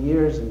for many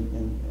years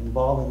and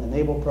involved in the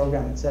naval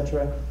program,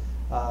 etc.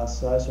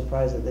 So I was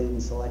surprised that they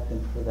didn't select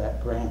them for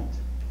that grant.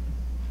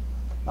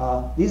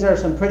 These are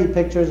some pretty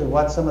pictures of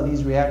what some of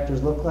these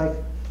reactors look like.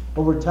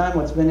 Over time,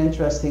 what's been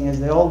interesting is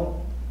they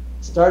all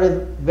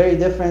started very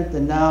different,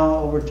 and now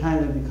over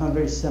time they've become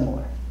very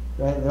similar.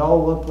 Right? They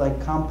all look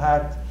like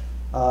compact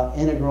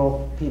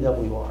integral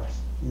PWRs,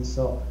 and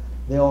so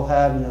they all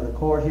have the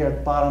core here at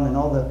the bottom and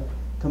all the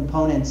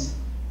components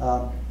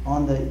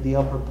on the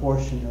upper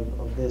portion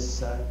of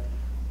this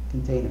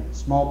container,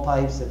 small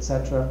pipes,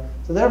 etc.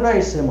 So they're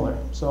very similar.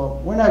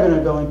 So we're not going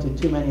to go into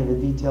too many of the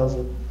details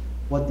of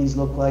what these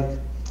look like.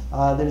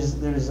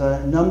 There's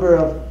a number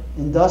of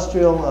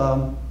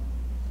industrial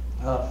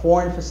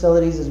foreign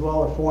facilities as well,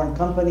 or foreign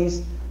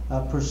companies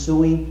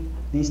pursuing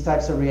these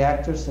types of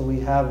reactors. So we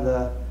have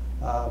the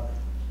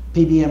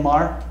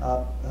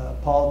PBMR.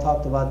 Paul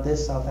talked about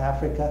this, South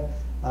Africa.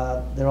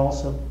 They're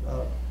also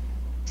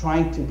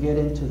trying to get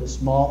into the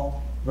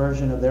small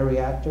version of their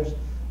reactors.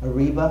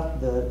 Ariba,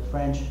 the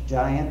French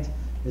giant,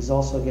 is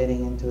also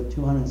getting into a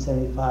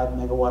 275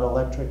 megawatt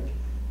electric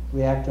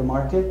reactor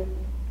market.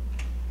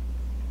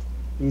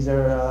 These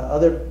are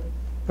other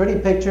pretty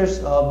pictures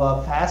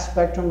of fast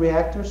spectrum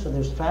reactors. So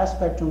there's fast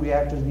spectrum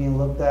reactors being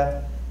looked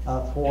at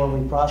for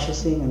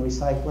reprocessing and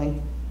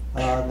recycling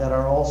that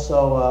are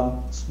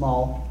also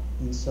small,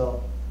 and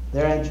so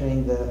they're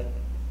entering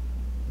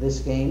this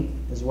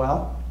game as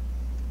well.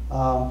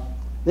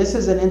 This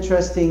is an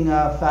interesting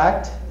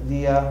fact.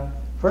 The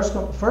first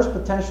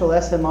potential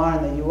SMR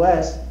in the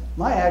U.S.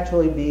 might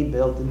actually be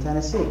built in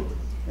Tennessee,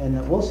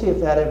 and we'll see if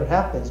that ever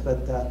happens.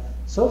 But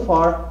so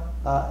far,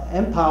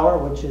 Empower,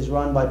 which is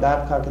run by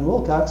Babcock and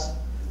Wilcox,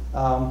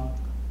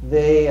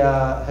 they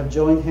have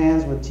joined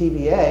hands with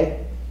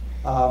TVA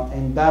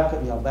and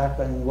Babcock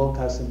and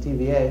Wilcox and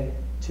TVA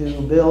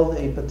to build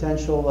a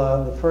potential,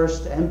 the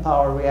first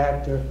Empower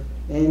reactor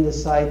in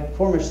the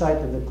former site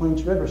of the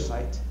Clinch River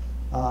site.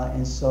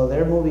 And so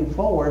they're moving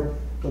forward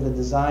with the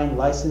design,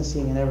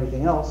 licensing, and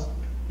everything else.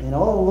 And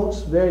all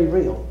looks very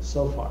real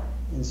so far.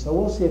 And so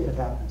we'll see if it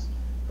happens.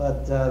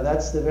 But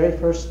that's the very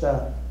first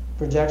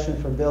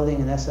projection for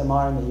building an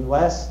SMR in the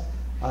US.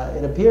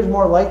 It appears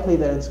more likely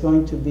that it's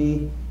going to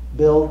be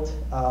built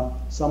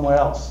somewhere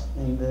else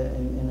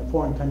in a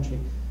foreign country.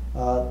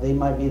 They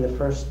might be the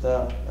first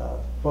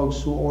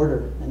folks who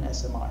order an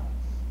SMR.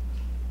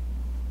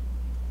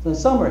 So in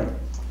summary,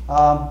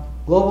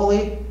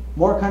 globally,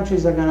 more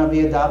countries are going to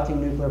be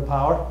adopting nuclear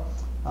power.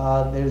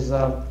 There's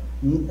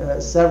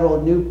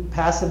several new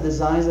passive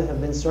designs that have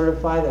been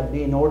certified that are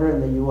being ordered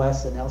in the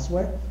US and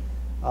elsewhere.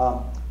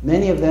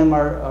 Many of them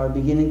are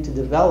beginning to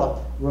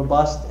develop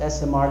robust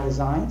SMR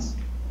designs.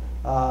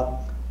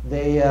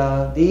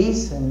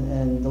 These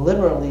and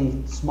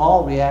deliberately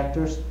small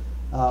reactors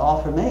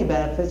offer many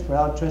benefits for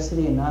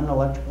electricity and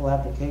non-electrical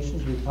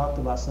applications. We've talked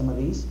about some of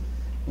these.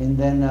 And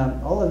then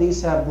all of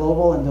these have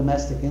global and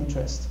domestic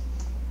interest.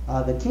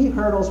 The key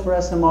hurdles for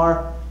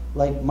SMR,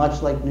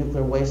 much like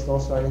nuclear waste,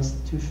 also are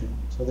institutional.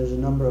 So there's a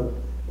number of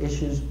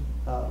issues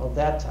of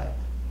that type.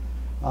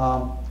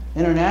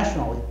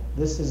 Internationally,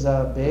 this is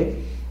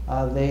big.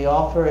 They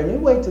offer a new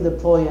way to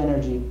deploy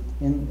energy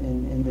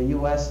in the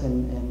US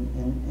and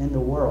in the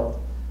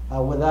world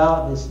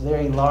without this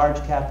very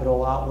large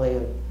capital outlay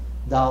of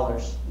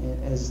dollars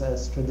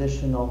as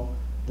traditional,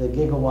 the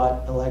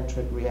gigawatt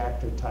electric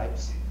reactor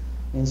types.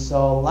 And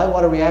so light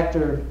water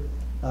reactor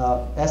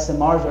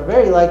SMRs are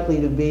very likely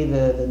to be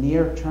the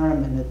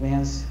near-term and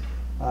advanced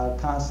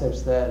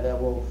concepts that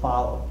will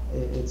follow.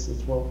 It's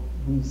what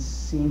we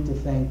seem to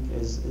think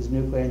as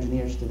nuclear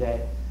engineers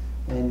today.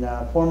 And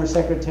former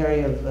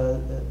Secretary of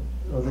the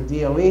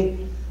DOE,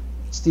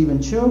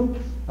 Stephen Chu,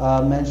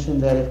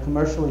 mentioned that if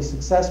commercially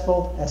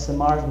successful,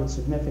 SMRs would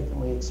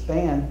significantly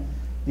expand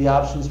the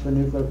options for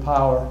nuclear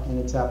power and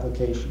its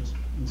applications.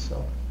 And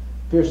so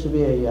appears to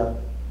be a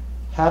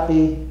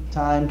happy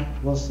time.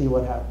 We'll see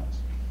what happens.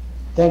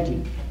 Thank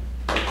you.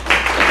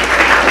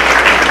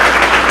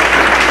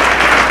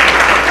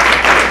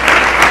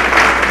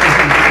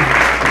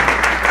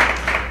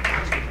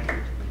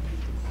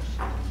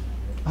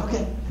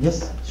 Okay,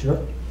 yes, sure.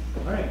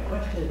 All right,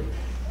 question.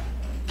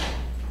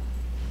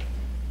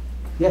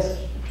 Yes.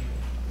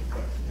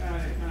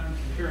 I'm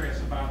curious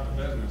about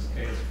the business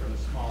case for the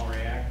small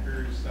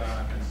reactors,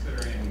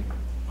 considering,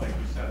 like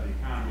you said, the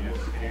economy of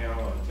scale.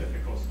 A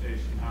typical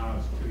station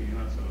house, 2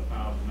 units of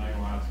 1,000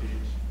 megawatts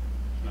each,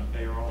 and a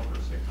payroll for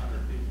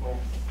 600 people.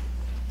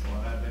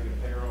 Well, that big a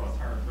payroll, it's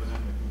hard for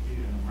them to compete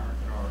in the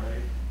market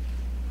already.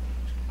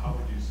 How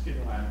would you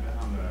scale that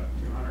down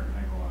to 200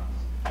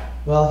 megawatts?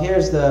 Well,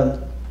 here's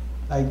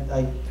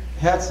I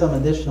had some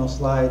additional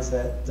slides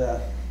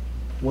that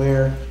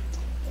where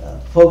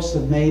folks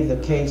have made the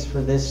case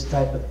for this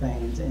type of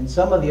thing. And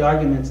some of the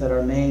arguments that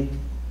are made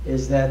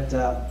is that,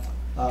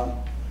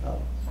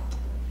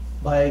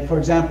 for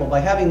example, by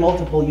having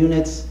multiple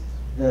units,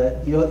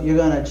 you're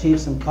going to achieve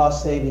some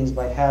cost savings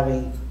by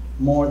having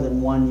more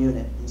than one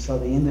unit. And so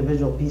the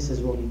individual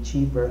pieces will be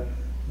cheaper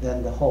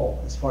than the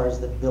whole, as far as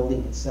the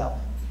building itself,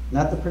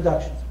 not the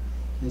production.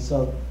 And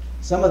so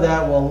some of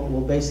that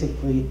will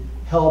basically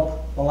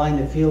help align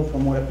the field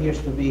from what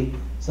appears to be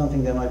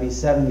something that might be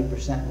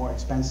 70% more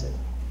expensive,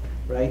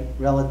 right,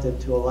 relative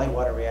to a light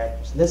water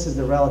reactor. So this is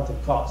the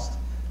relative cost.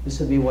 This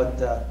would be what,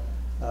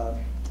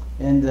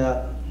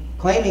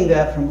 claiming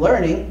that from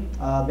learning,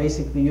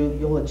 basically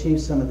you'll achieve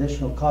some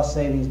additional cost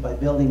savings by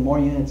building more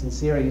units in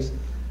series.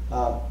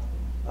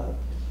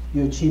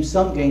 You achieve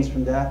some gains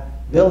from that.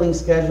 Building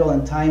schedule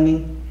and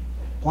timing,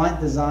 plant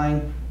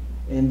design,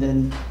 and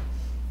then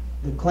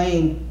the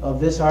claim of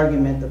this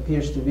argument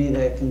appears to be that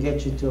it can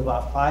get you to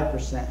about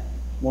 5%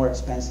 more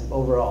expensive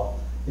overall.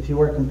 If you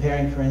were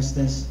comparing, for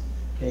instance,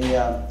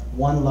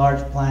 one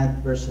large plant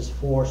versus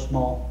 4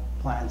 small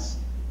plants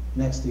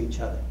next to each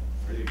other.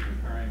 Are you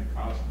comparing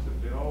cost to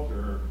build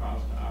or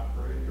cost to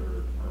operate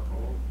or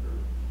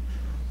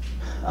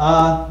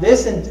both?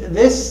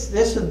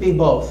 This would be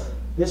both.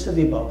 This would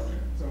be both.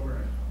 It's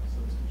overhead cost, so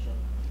it's construction.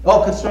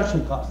 Oh,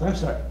 construction cost. I'm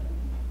sorry.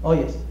 Oh,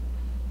 yes.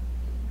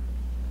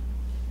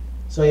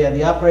 So yeah,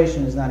 the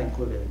operation is not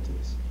included into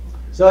this.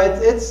 So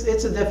it's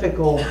a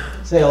difficult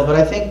sale, but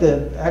I think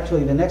that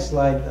actually the next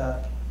slide,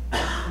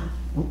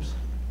 oops,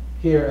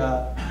 here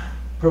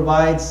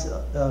provides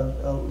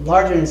a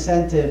larger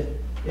incentive.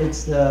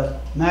 It's the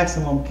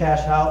maximum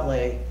cash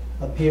outlay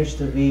appears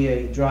to be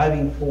a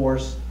driving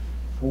force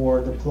for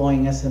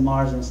deploying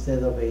SMRs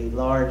instead of a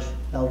large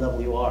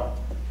LWR.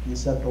 And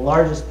so at the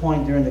largest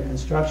point during the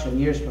construction,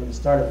 years from the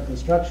start of the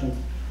construction,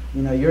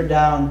 you know, you're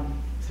down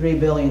 $3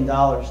 billion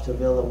to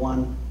build a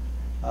 1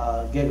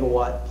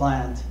 gigawatt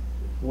plant,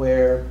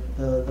 where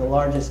the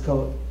largest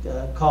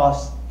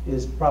cost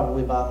is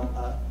probably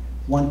about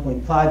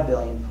 $1.5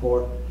 billion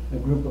for a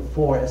group of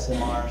 4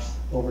 SMRs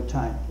over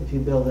time, if you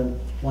build them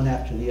one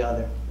after the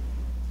other.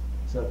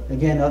 So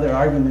again, other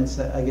arguments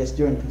that I guess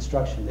during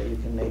construction that you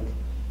can make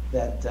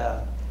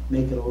that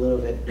make it a little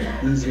bit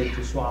easier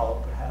to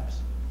swallow, perhaps.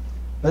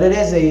 But it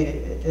is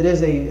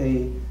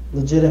a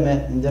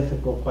legitimate and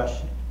difficult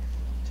question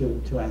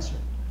to answer.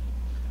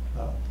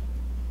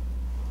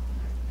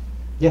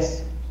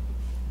 Yes?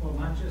 Well,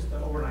 not just the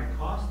overnight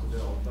cost to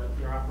build, but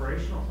your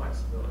operational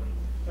flexibility.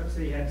 Let's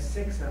say you had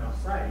 6 on a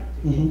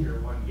site to get your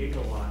 1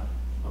 gigawatt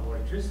of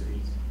electricity.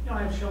 You don't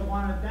have to shut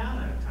one down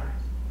at a time.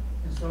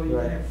 And so you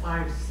Right. can have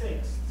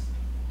 5/6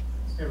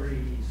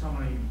 every so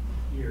many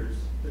years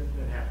that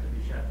have to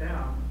be shut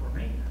down for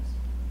maintenance.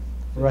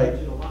 So Right. it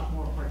gives you a lot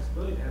more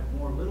flexibility to have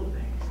more little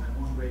things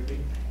than one great big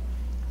thing.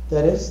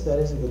 That is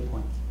a good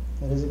point.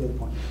 That is a good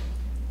point.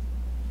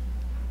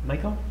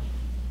 Michael?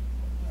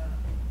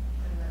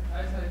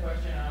 I just had a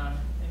question.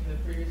 In the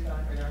previous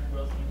talk by Dr.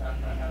 Wilson, you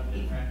talked about how the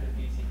interactive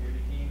need security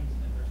teams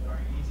and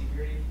restoring need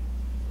security.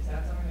 Is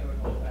that something that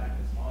would hold back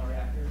the smaller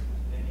reactors?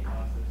 Would they need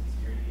lots of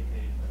security if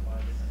they put a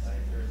lot of different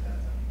sites, or is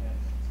that something that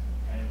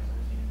kind of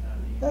foreseen as not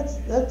being?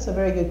 That's a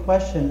very good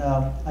question.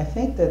 I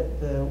think that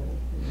the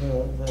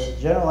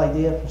general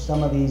idea for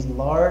some of these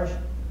large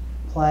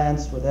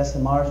plants with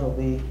SMRs will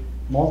be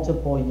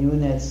multiple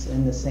units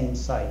in the same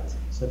site.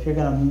 So if you're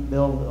going to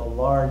build a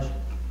large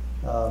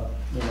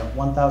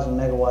 1,000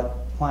 megawatt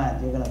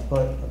plant, you're going to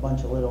put a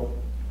bunch of little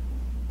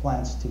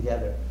plants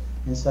together.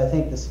 And so I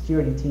think the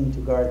security team to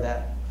guard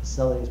that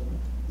facility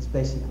is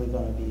basically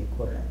going to be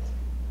equivalent,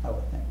 I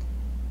would think.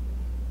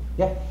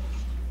 Yeah?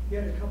 You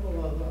had a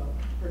couple of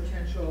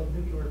potential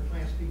nuclear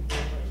plants being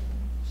built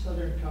by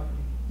Southern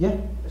Company. Yeah?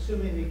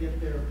 Assuming they get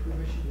their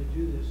permission to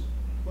do this,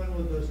 when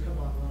will those come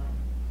online?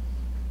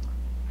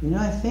 You know,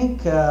 I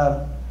think,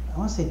 I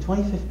want to say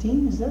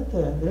 2015, is that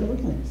they're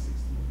looking at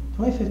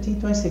 2015,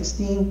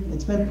 2016,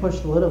 it's been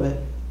pushed a little bit.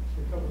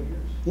 For a couple of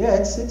years. Yeah,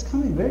 it's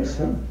coming very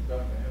soon.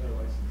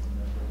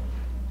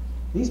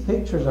 These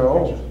pictures are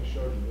old.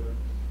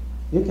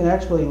 You can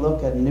actually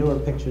look at newer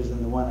pictures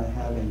than the one I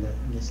have in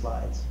the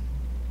slides.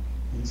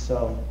 And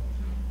so,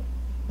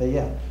 but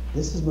yeah,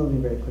 this is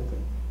moving very quickly.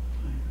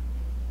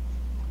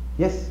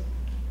 Yes?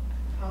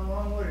 How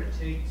long would it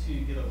take to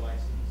get a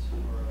license for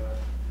a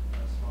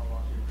small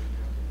launcher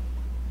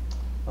reactor?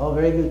 Oh,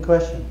 very good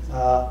question.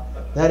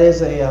 That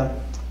is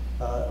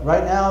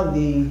right now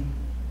the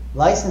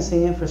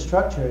licensing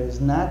infrastructure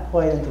is not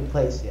quite into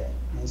place yet.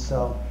 And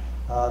so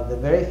the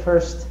very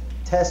first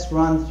test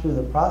run through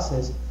the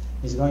process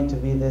is going to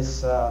be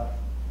this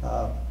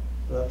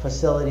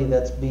facility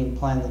that's being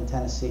planned in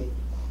Tennessee.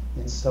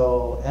 And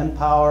so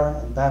Empower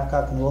and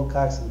Babcock and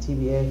Wilcox and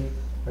TVA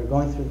are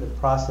going through the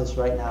process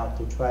right now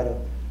to try to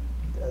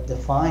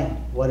define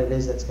what it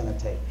is that's going to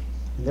take.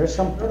 And there's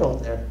some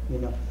hurdles there, you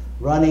know,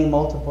 running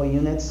multiple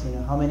units, you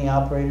know, how many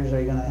operators are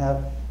you going to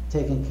have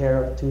taking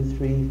care of 2,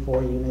 3,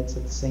 4 units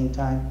at the same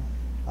time,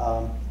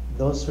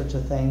 those sorts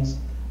of things.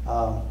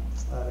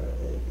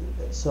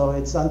 So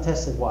it's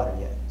untested water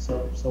yet,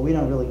 so we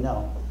don't really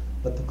know.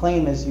 But the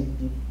claim is, you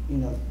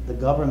know, the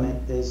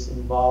government is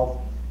involved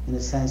in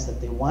the sense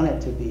that they want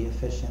it to be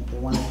efficient, they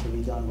want it to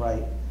be done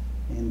right.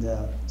 And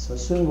so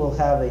soon we'll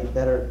have a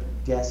better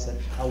guess at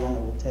how long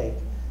it will take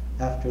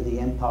after the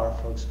Empower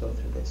folks go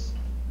through this.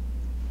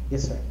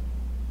 Yes, sir.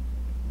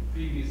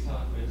 previous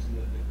talk mentioned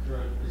that the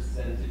current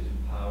percentage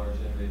of power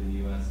generated in the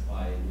U.S.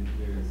 by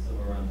nuclear is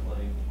somewhere around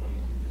 20 to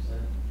 22%,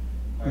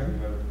 if I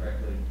remember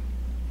correctly.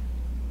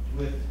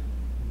 With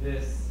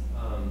this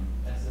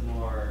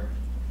SMR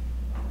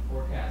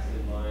forecast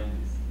in mind,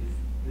 is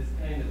this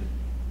kind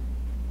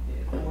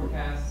of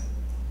forecast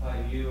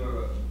by you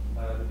or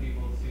by other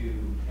people to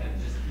kind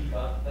of just keep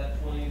up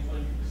that 20 to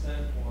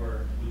 22%,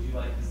 or would you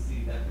like to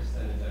see that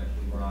percentage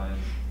actually rise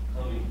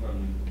coming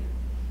from nuclear?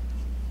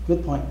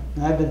 Good point.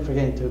 I've been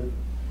forgetting to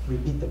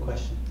repeat the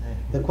question.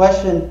 The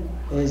question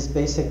is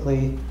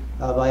basically,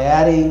 by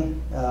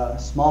adding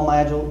small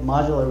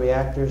modular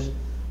reactors,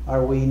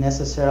 are we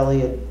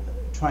necessarily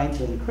trying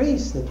to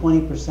increase the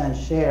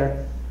 20%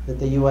 share that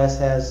the U.S.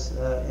 has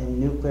in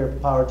nuclear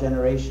power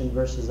generation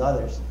versus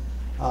others?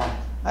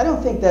 I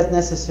don't think that's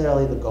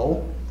necessarily the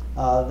goal.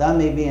 That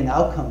may be an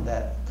outcome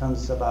that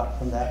comes about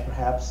from that,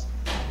 perhaps.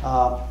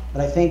 But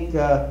I think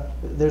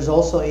there's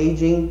also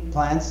aging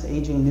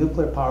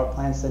nuclear power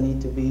plants that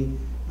need to be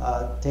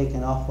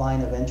taken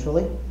offline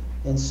eventually.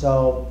 And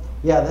so,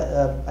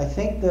 yeah, I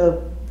think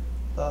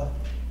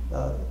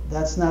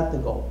that's not the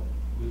goal.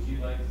 Would you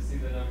like to see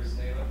the number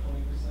stay about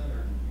 20%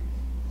 or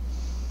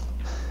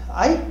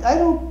increase?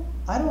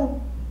 I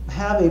don't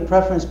have a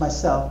preference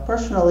myself.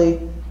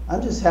 Personally,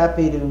 I'm just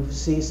happy to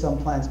see some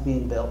plants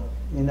being built.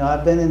 You know,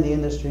 I've been in the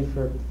industry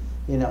for,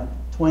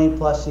 20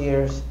 plus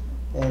years,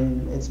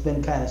 and it's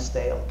been kind of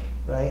stale,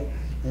 right?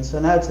 And so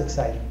now it's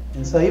exciting.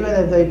 And so even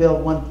if they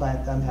build one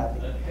plant, I'm happy,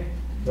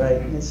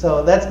 right? And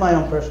so that's my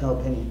own personal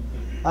opinion.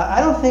 I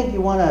don't think you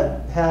want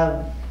to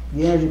have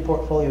the energy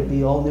portfolio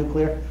be all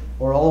nuclear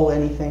or all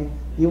anything.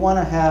 You want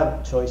to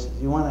have choices.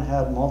 You want to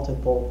have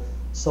multiple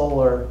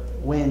solar,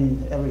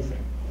 wind,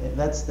 everything.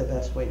 That's the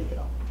best way to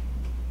go.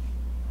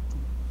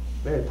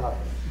 Very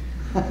popular.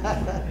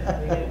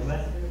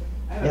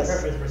 I have a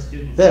preference for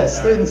students. Yes,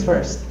 students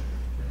first.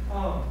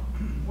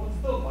 What's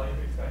the life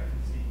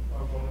expectancy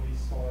of one of these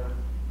smaller,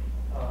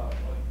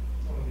 like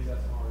some of these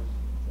SMRs?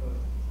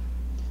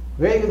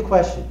 Very good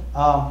question.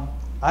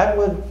 I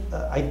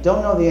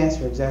don't know the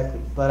answer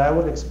exactly, but I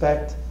would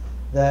expect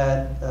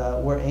that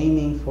we're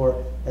aiming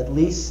for at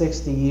least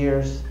 60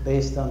 years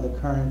based on the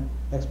current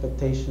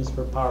expectations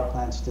for power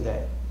plants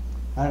today.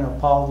 I don't know,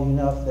 Paul, do you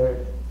know if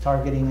they're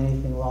targeting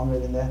anything longer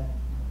than that?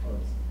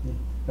 Yeah.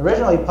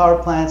 Originally,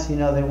 power plants, they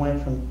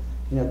went from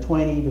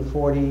 20 to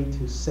 40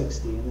 to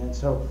 60, and then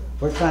so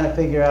we're trying to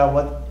figure out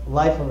what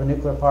life of a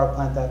nuclear power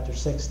plant after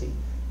 60.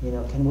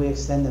 Can we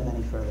extend them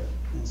any further?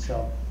 And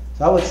so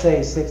I would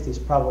say 60 is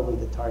probably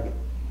the target.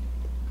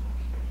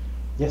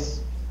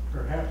 Yes.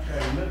 Perhaps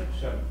I missed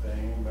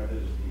something, but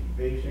is the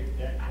basic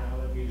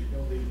technology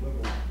still these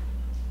little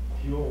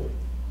fuel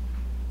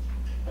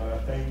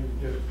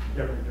things, just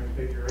different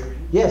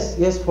configurations?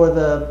 Yes. For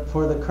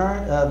the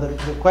current,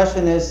 the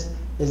question is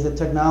the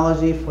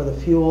technology for the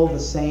fuel the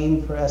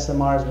same for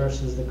SMRs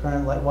versus the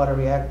current light water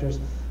reactors?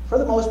 For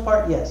the most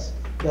part, yes.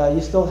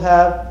 You still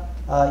have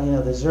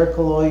the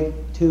zircaloy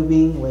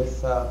tubing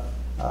with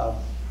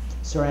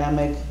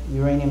ceramic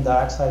uranium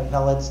dioxide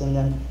pellets in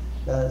them.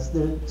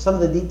 Some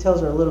of the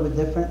details are a little bit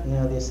different.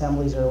 The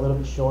assemblies are a little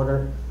bit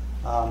shorter,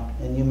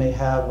 and you may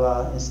have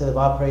instead of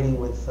operating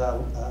with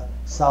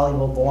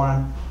soluble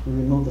boron, you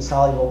remove the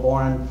soluble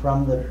boron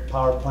from the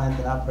power plant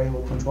and operate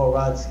with control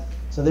rods.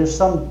 So there's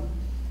some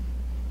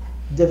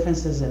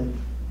differences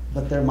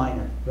but they're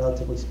minor,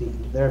 relatively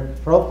speaking.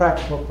 For all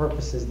practical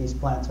purposes, these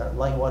plants are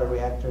light water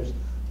reactors,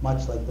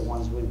 much like the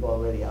ones we've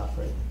already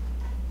operated.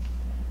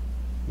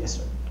 Yes,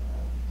 sir.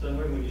 So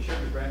when you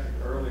showed the graphic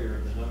earlier,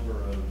 the number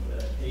of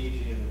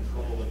aging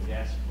coal and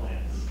gas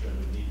plants that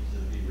would need to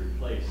be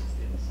replaced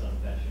in some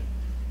fashion,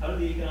 how do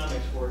the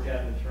economics work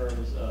out in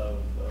terms of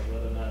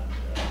whether or not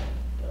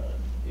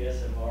the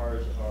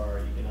SMRs are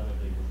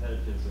economically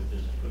competitive with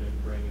just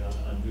bringing on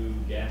a new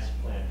gas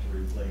plant to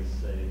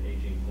replace an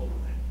aging coal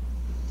plant?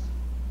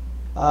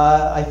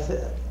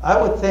 I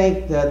would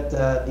think that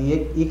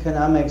the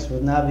economics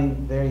would not be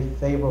very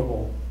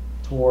favorable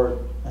toward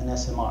an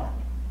SMR.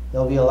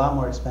 They'll be a lot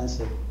more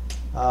expensive.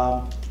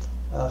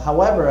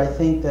 However, I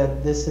think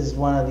that this is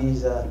one of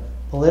these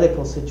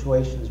political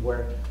situations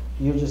where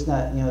you're just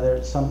not,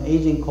 there's some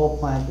aging coal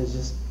plant is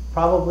just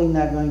probably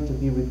not going to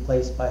be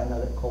replaced by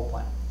another coal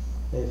plant.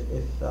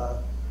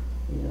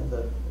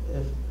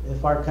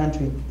 If our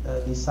country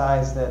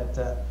decides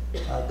that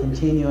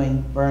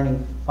continuing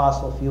burning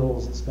fossil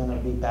fuels is going to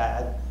be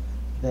bad,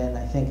 then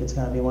I think it's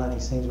going to be one of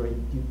these things where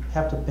you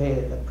have to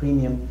pay a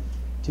premium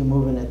to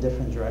move in a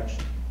different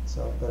direction.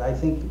 So, but I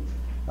think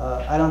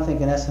I don't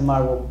think an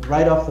SMR will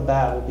right off the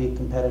bat will be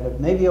competitive.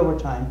 Maybe over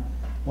time,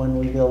 when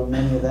we build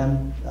many of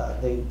them,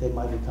 they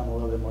might become a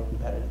little bit more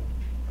competitive.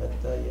 But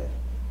yeah,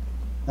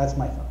 that's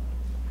my thought.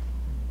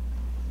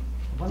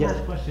 One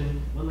last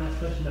question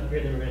up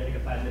here, then we're going to take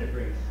a 5-minute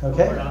break.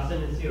 Okay. Over to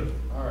Austin, it's you.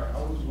 All right,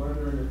 I was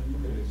wondering if you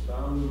could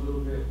expound a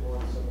little bit on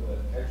some of the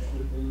extra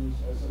things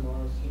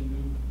SMRs can do.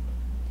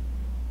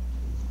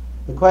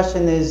 The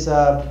question is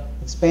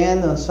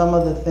expand on some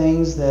of the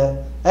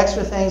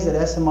extra things that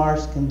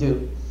SMRs can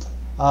do.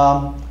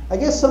 I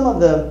guess some of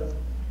the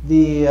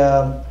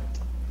the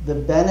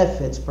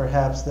benefits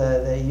perhaps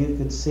that you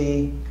could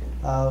see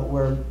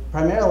were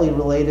primarily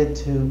related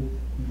to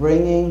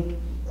bringing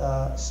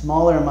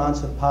smaller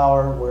amounts of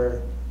power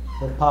where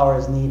the power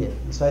is needed.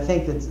 And so I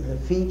think that the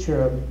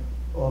feature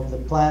of the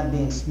plant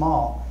being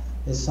small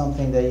is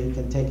something that you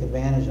can take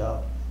advantage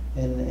of.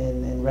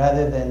 And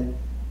rather than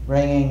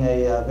bringing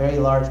a very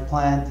large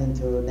plant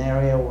into an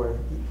area where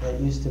that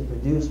used to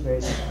produce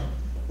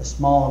a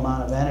small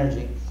amount of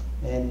energy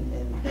and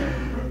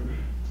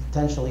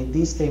potentially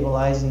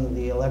destabilizing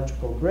the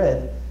electrical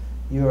grid,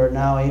 you are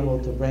now able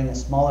to bring a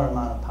smaller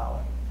amount of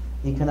power.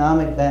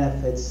 Economic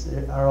benefits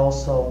are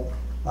also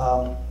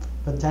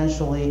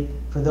potentially,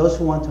 for those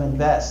who want to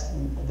invest,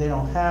 they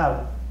don't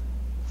have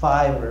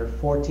 $5 or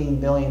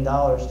 $14 billion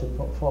to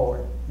put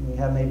forward, and you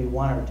have maybe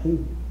 1 or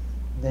 2,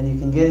 then you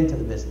can get into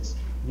the business.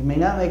 You may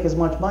not make as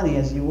much money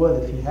as you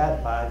would if you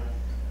had 5,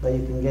 but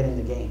you can get in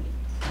the game.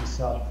 And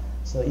so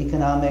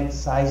economic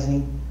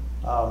sizing,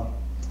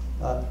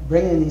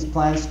 bringing these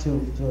plants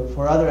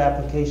for other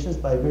applications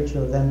by virtue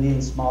of them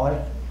being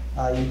smaller,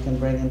 you can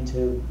bring them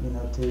to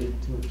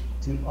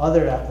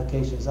other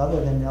applications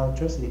other than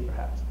electricity,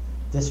 perhaps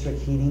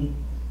district heating,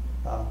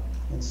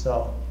 and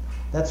so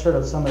that's sort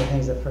of some of the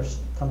things that first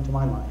come to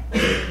my mind.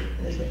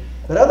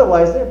 But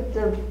otherwise,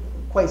 they're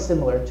quite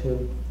similar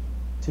to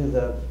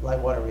the light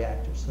water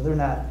reactors, so they're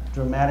not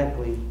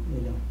dramatically,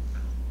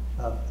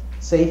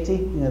 safety.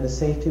 The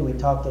safety we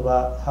talked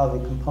about, how the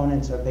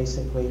components are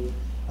basically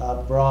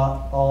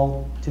brought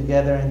all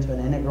together into an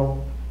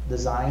integral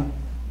design.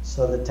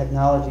 So the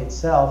technology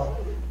itself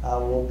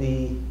will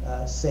be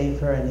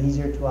safer and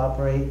easier to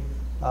operate,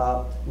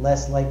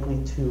 less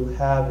likely to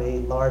have a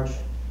large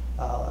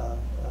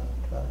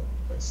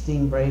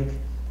steam break,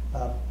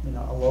 a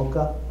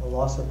LOCA, a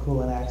loss of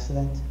coolant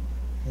accident.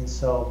 And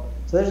so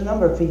there's a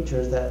number of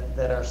features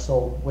that are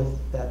sold with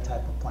that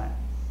type of plant.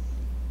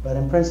 But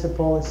in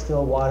principle, it's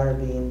still water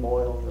being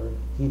boiled or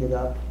heated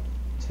up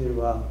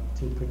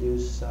to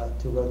produce,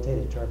 to rotate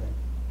a turbine.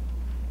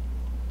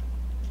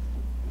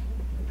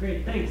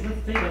 Great, thanks.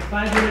 Let's take a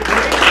 5-minute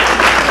break.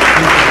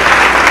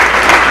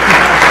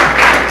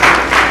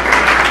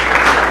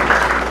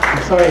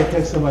 I'm sorry it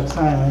took so much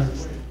time.